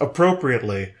taxes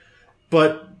appropriately.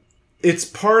 But it's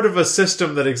part of a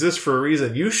system that exists for a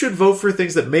reason. You should vote for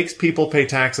things that makes people pay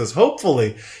taxes.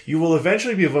 Hopefully, you will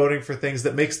eventually be voting for things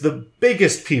that makes the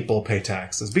biggest people pay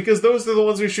taxes, because those are the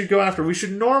ones we should go after. We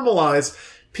should normalize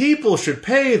people should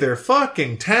pay their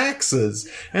fucking taxes,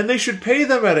 and they should pay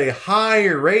them at a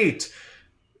higher rate.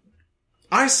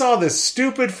 I saw this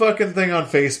stupid fucking thing on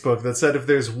Facebook that said if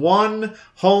there's one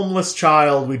homeless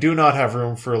child, we do not have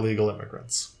room for illegal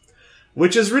immigrants.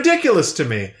 Which is ridiculous to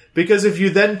me, because if you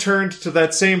then turned to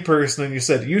that same person and you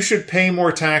said, you should pay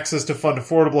more taxes to fund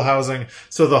affordable housing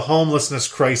so the homelessness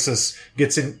crisis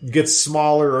gets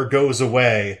smaller or goes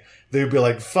away, they'd be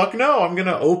like, fuck no, I'm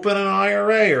gonna open an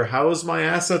IRA or house my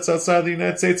assets outside the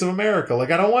United States of America.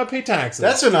 Like, I don't want to pay taxes.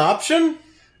 That's an option?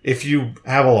 If you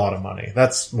have a lot of money.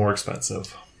 That's more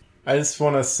expensive. I just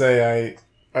want to say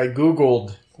I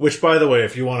Googled... Which, by the way,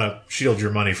 if you want to shield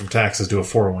your money from taxes, do a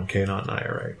 401k, not an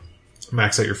IRA.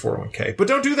 Max out your 401k. But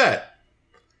don't do that.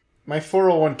 My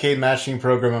 401k matching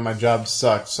program at my job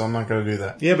sucks, so I'm not going to do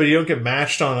that. Yeah, but you don't get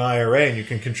matched on an IRA, and you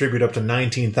can contribute up to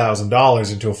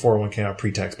 $19,000 into a 401k on a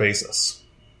pre-tax basis.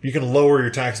 You can lower your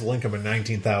taxable income at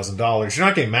 $19,000. You're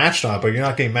not getting matched on it, but you're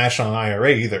not getting matched on an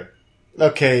IRA either.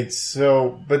 Okay,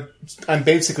 but I'm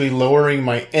basically lowering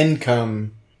my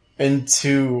income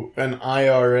into an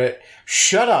IRA.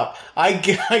 Shut up. I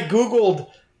Googled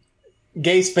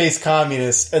gay space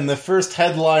communist, and the first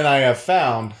headline I have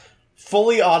found,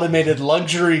 fully automated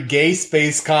luxury gay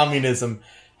space communism.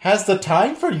 Has the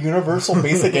time for universal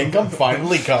basic income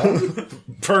finally come?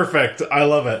 Perfect. I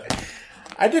love it.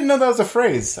 I didn't know that was a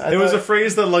phrase. It was a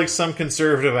phrase that, like, some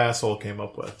conservative asshole came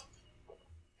up with.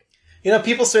 You know,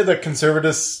 people say that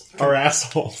conservatives are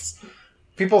assholes.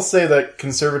 People say that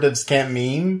conservatives can't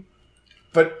meme,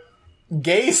 but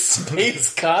gay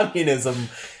space communism...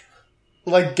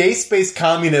 Like, Gay Space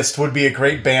Communist would be a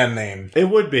great band name. It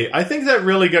would be. I think that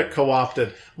really got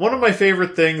co-opted. One of my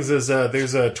favorite things is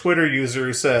there's a Twitter user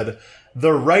who said,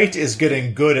 the right is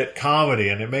getting good at comedy,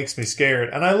 and it makes me scared.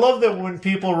 And I love that when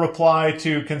people reply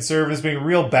to conservatives being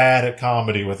real bad at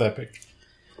comedy with Epic.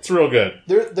 It's real good.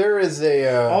 There is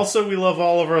a... Also, we love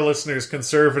all of our listeners,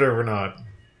 conservative or not.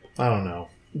 I don't know.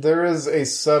 There is a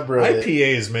subreddit...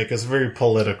 IPAs make us very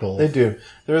political. They do.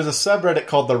 There is a subreddit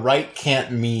called The Right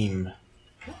Can't Meme.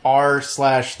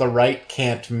 r/the right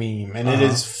can't meme, and it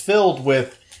is filled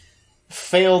with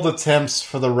failed attempts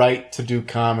for the right to do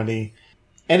comedy,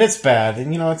 and it's bad,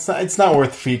 and you know it's not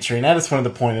worth featuring. I just wanted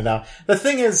to point it out. The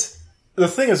thing is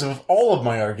with all of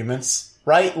my arguments,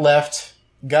 right, left,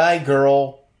 guy,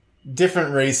 girl,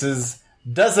 different races,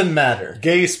 doesn't matter.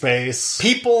 Gay space.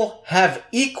 People have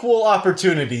equal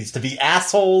opportunities to be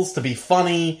assholes, to be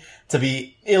funny, to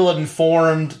be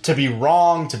ill-informed, to be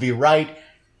wrong, to be right.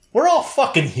 We're all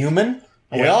fucking human,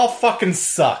 and we all fucking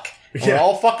suck. And we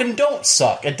all fucking don't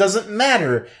suck. It doesn't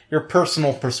matter your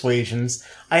personal persuasions.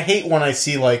 I hate when I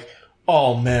see, like,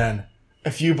 oh man,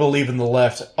 if you believe in the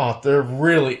left, they're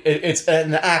really, it's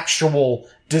an actual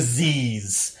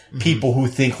disease. People who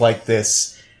think like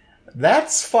this.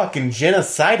 That's fucking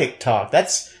genocidal talk.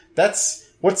 That's,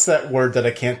 what's that word that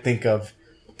I can't think of?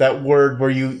 That word where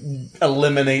you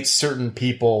eliminate certain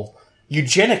people.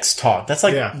 Eugenics talk. That's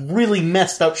like really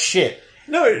messed up shit.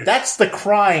 No, that's the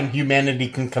crime humanity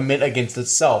can commit against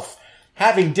itself.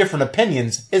 Having different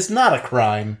opinions is not a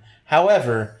crime.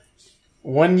 However,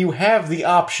 when you have the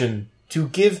option to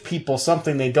give people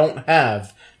something they don't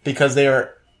have because they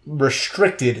are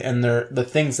restricted in the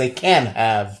things they can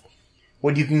have,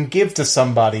 when you can give to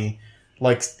somebody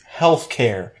like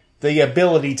healthcare, the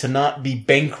ability to not be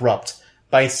bankrupt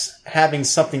by having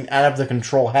something out of their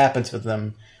control happen to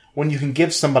them, when you can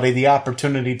give somebody the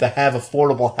opportunity to have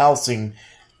affordable housing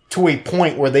to a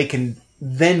point where they can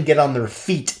then get on their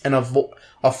feet and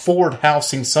afford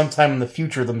housing sometime in the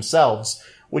future themselves,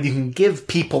 when you can give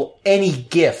people any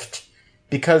gift,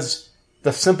 because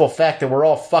the simple fact that we're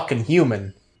all fucking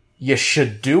human, you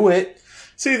should do it.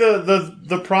 See,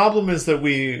 the problem is that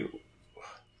we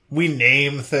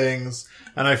name things,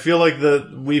 and I feel like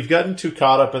we've gotten too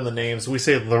caught up in the names. We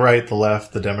say the right, the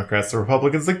left, the Democrats, the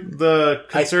Republicans, the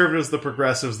conservatives, the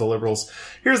progressives, the liberals.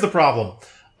 Here's the problem.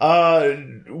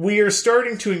 We are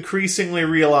starting to increasingly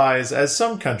realize, as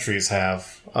some countries have,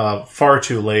 far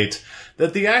too late,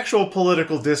 that the actual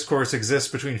political discourse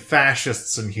exists between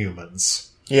fascists and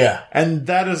humans. Yeah. And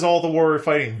that is all the war we're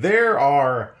fighting.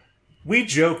 We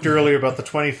joked earlier about the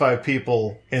 25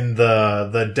 people in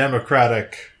the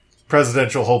Democratic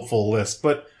presidential hopeful list,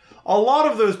 but a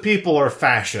lot of those people are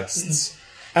fascists.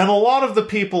 And a lot of the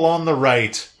people on the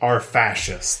right are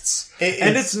fascists.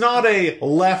 And it's not a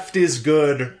left is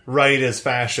good, right is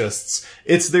fascists.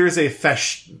 There's a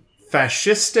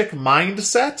fascistic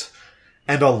mindset,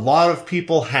 and a lot of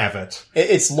people have it.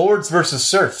 It's lords versus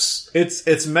serfs.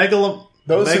 It's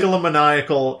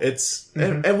megalomaniacal.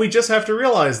 And we just have to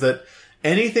realize that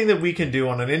anything that we can do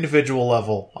on an individual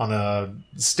level, on a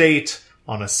state,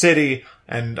 on a city,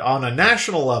 and on a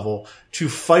national level to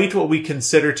fight what we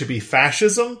consider to be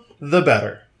fascism, the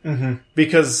better. Mm-hmm.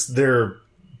 Because there are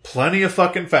plenty of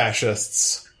fucking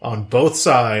fascists on both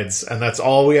sides, and that's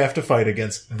all we have to fight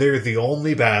against. They're the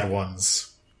only bad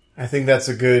ones. I think that's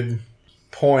a good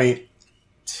point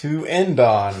to end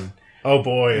on. Oh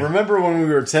boy. Remember when we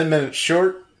were 10 minutes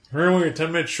short? Remember we were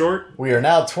 10 minutes short? We are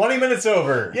now 20 minutes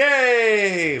over.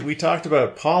 Yay! We talked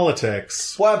about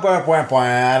politics. Bwah, bwah, bwah,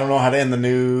 bwah. I don't know how to end the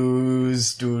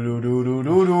news.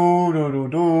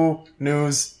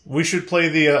 News. We should play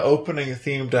the opening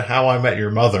theme to How I Met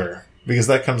Your Mother. Because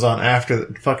that comes on after...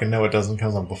 Fucking no, it doesn't. It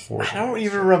comes on before. I don't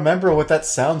even remember what that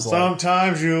sounds like.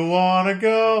 Sometimes you wanna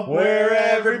go where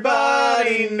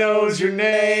everybody knows your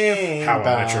name. How I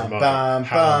Met Your Mother.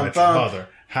 How I Met Your Mother.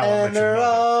 How and they're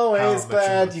always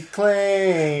glad you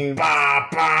claim. Ba,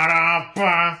 ba, da,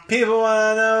 ba. People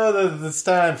want to know that it's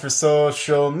time for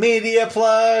social media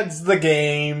plugs, the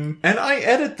game. And I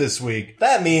edit this week.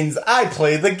 That means I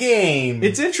play the game.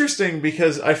 It's interesting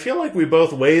because I feel like we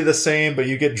both weigh the same, but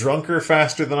you get drunker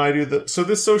faster than I do. So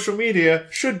this social media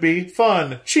should be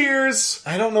fun. Cheers!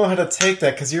 I don't know how to take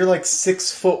that because you're like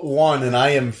 6'1" and I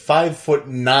am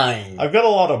 5'9". I've got a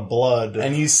lot of blood.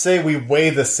 And you say we weigh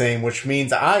the same, which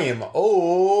means I am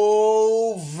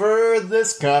over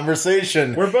this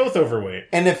conversation. We're both overweight.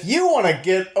 And if you want to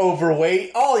get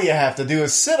overweight, all you have to do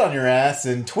is sit on your ass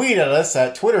and tweet at us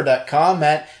at twitter.com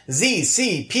at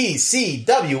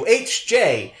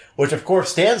ZCPCWHJ, which of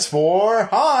course stands for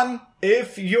Han.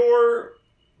 If your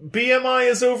BMI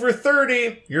is over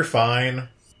 30, you're fine.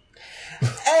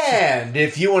 And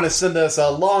if you want to send us a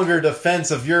longer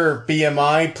defense of your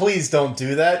BMI, please don't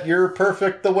do that. You're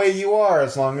perfect the way you are,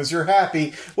 as long as you're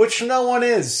happy, which no one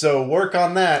is, so work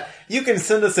on that. You can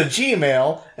send us an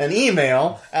email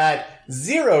at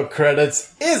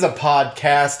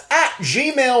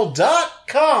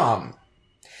zerocreditsisapodcast@gmail.com.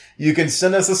 You can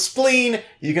send us a spleen,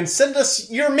 you can send us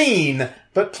your mean,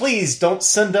 but please don't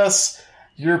send us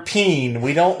your peen.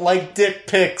 We don't like dick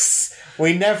pics.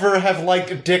 We never have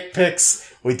liked dick pics.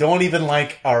 We don't even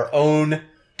like our own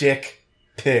dick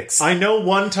pics. I know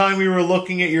one time we were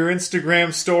looking at your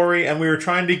Instagram story and we were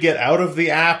trying to get out of the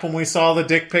app when we saw the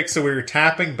dick pic, so we were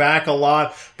tapping back a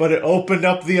lot, but it opened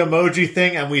up the emoji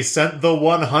thing and we sent the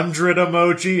 100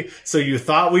 emoji, so you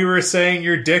thought we were saying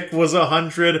your dick was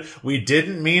 100. We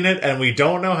didn't mean it and we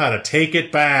don't know how to take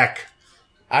it back.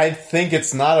 I think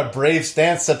it's not a brave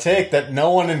stance to take that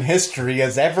no one in history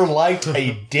has ever liked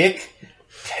a dick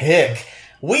pic.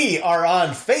 We are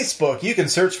on Facebook. You can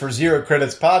search for Zero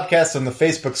Credits Podcast on the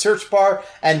Facebook search bar,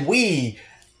 and we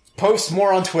post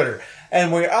more on Twitter.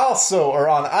 And we also are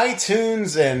on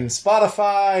iTunes and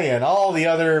Spotify and all the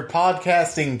other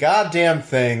podcasting goddamn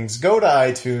things. Go to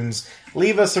iTunes,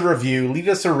 leave us a review, leave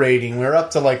us a rating. We're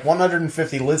up to like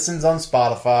 150 listens on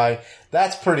Spotify.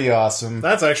 That's pretty awesome.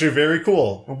 That's actually very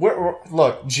cool.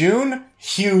 Look, June,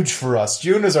 huge for us.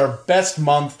 June is our best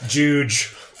month.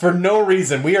 Juge. For no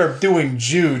reason. We are doing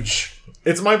Juge.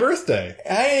 It's my birthday.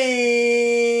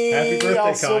 Hey! Happy birthday,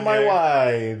 also Kanye. my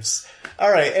wives.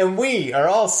 Alright, and we are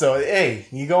also, hey,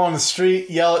 you go on the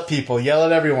street, yell at people, yell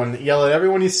at everyone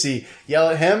you see. Yell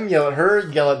at him, yell at her,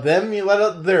 yell at them, yell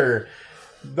at their.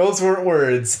 Those weren't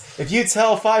words. If you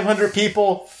tell 500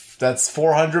 people, that's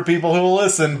 400 people who will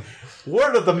listen.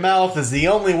 Word of the mouth is the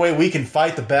only way we can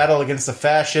fight the battle against the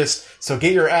fascist, so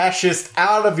get your ashes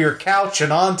out of your couch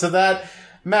and onto that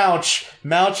mouch.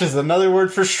 Mouch is another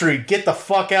word for street. Get the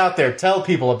fuck out there. Tell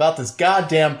people about this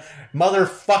goddamn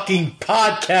motherfucking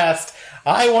podcast.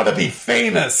 I want to be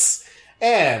famous.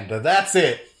 And that's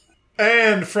it.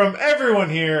 And from everyone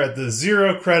here at the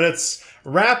Zero Credits,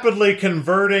 rapidly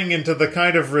converting into the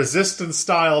kind of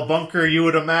resistance-style bunker you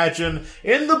would imagine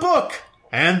in the book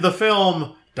and the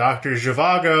film, Dr.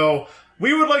 Zhivago,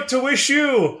 we would like to wish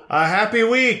you a happy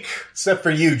week. Except for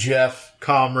you, Jeff.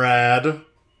 Comrade.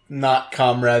 Not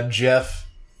Comrade Jeff.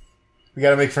 We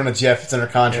gotta make fun of Jeff. It's in our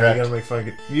contract. Yeah, you gotta make fun of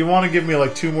it. You want to give me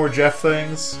like 2 more Jeff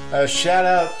things? Shout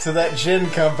out to that gin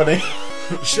company.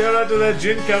 Shout out to that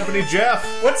gin company, Jeff.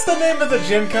 What's the name of the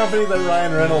gin company that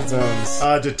Ryan Reynolds owns?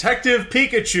 Detective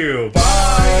Pikachu.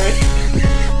 Bye!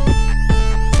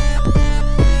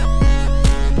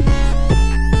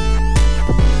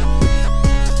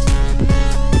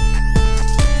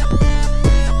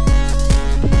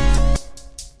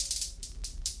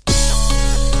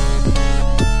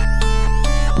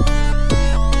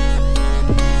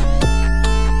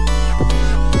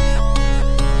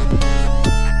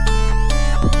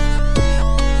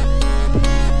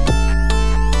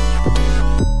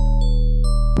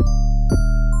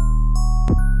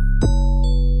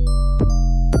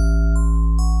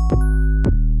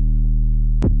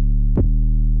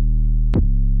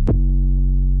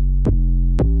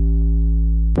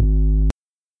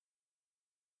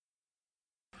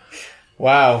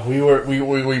 Wow, we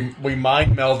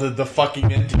mind melded the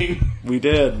fucking ending. We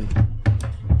did.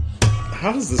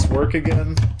 How does this work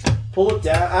again? Pull it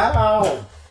down. Ow!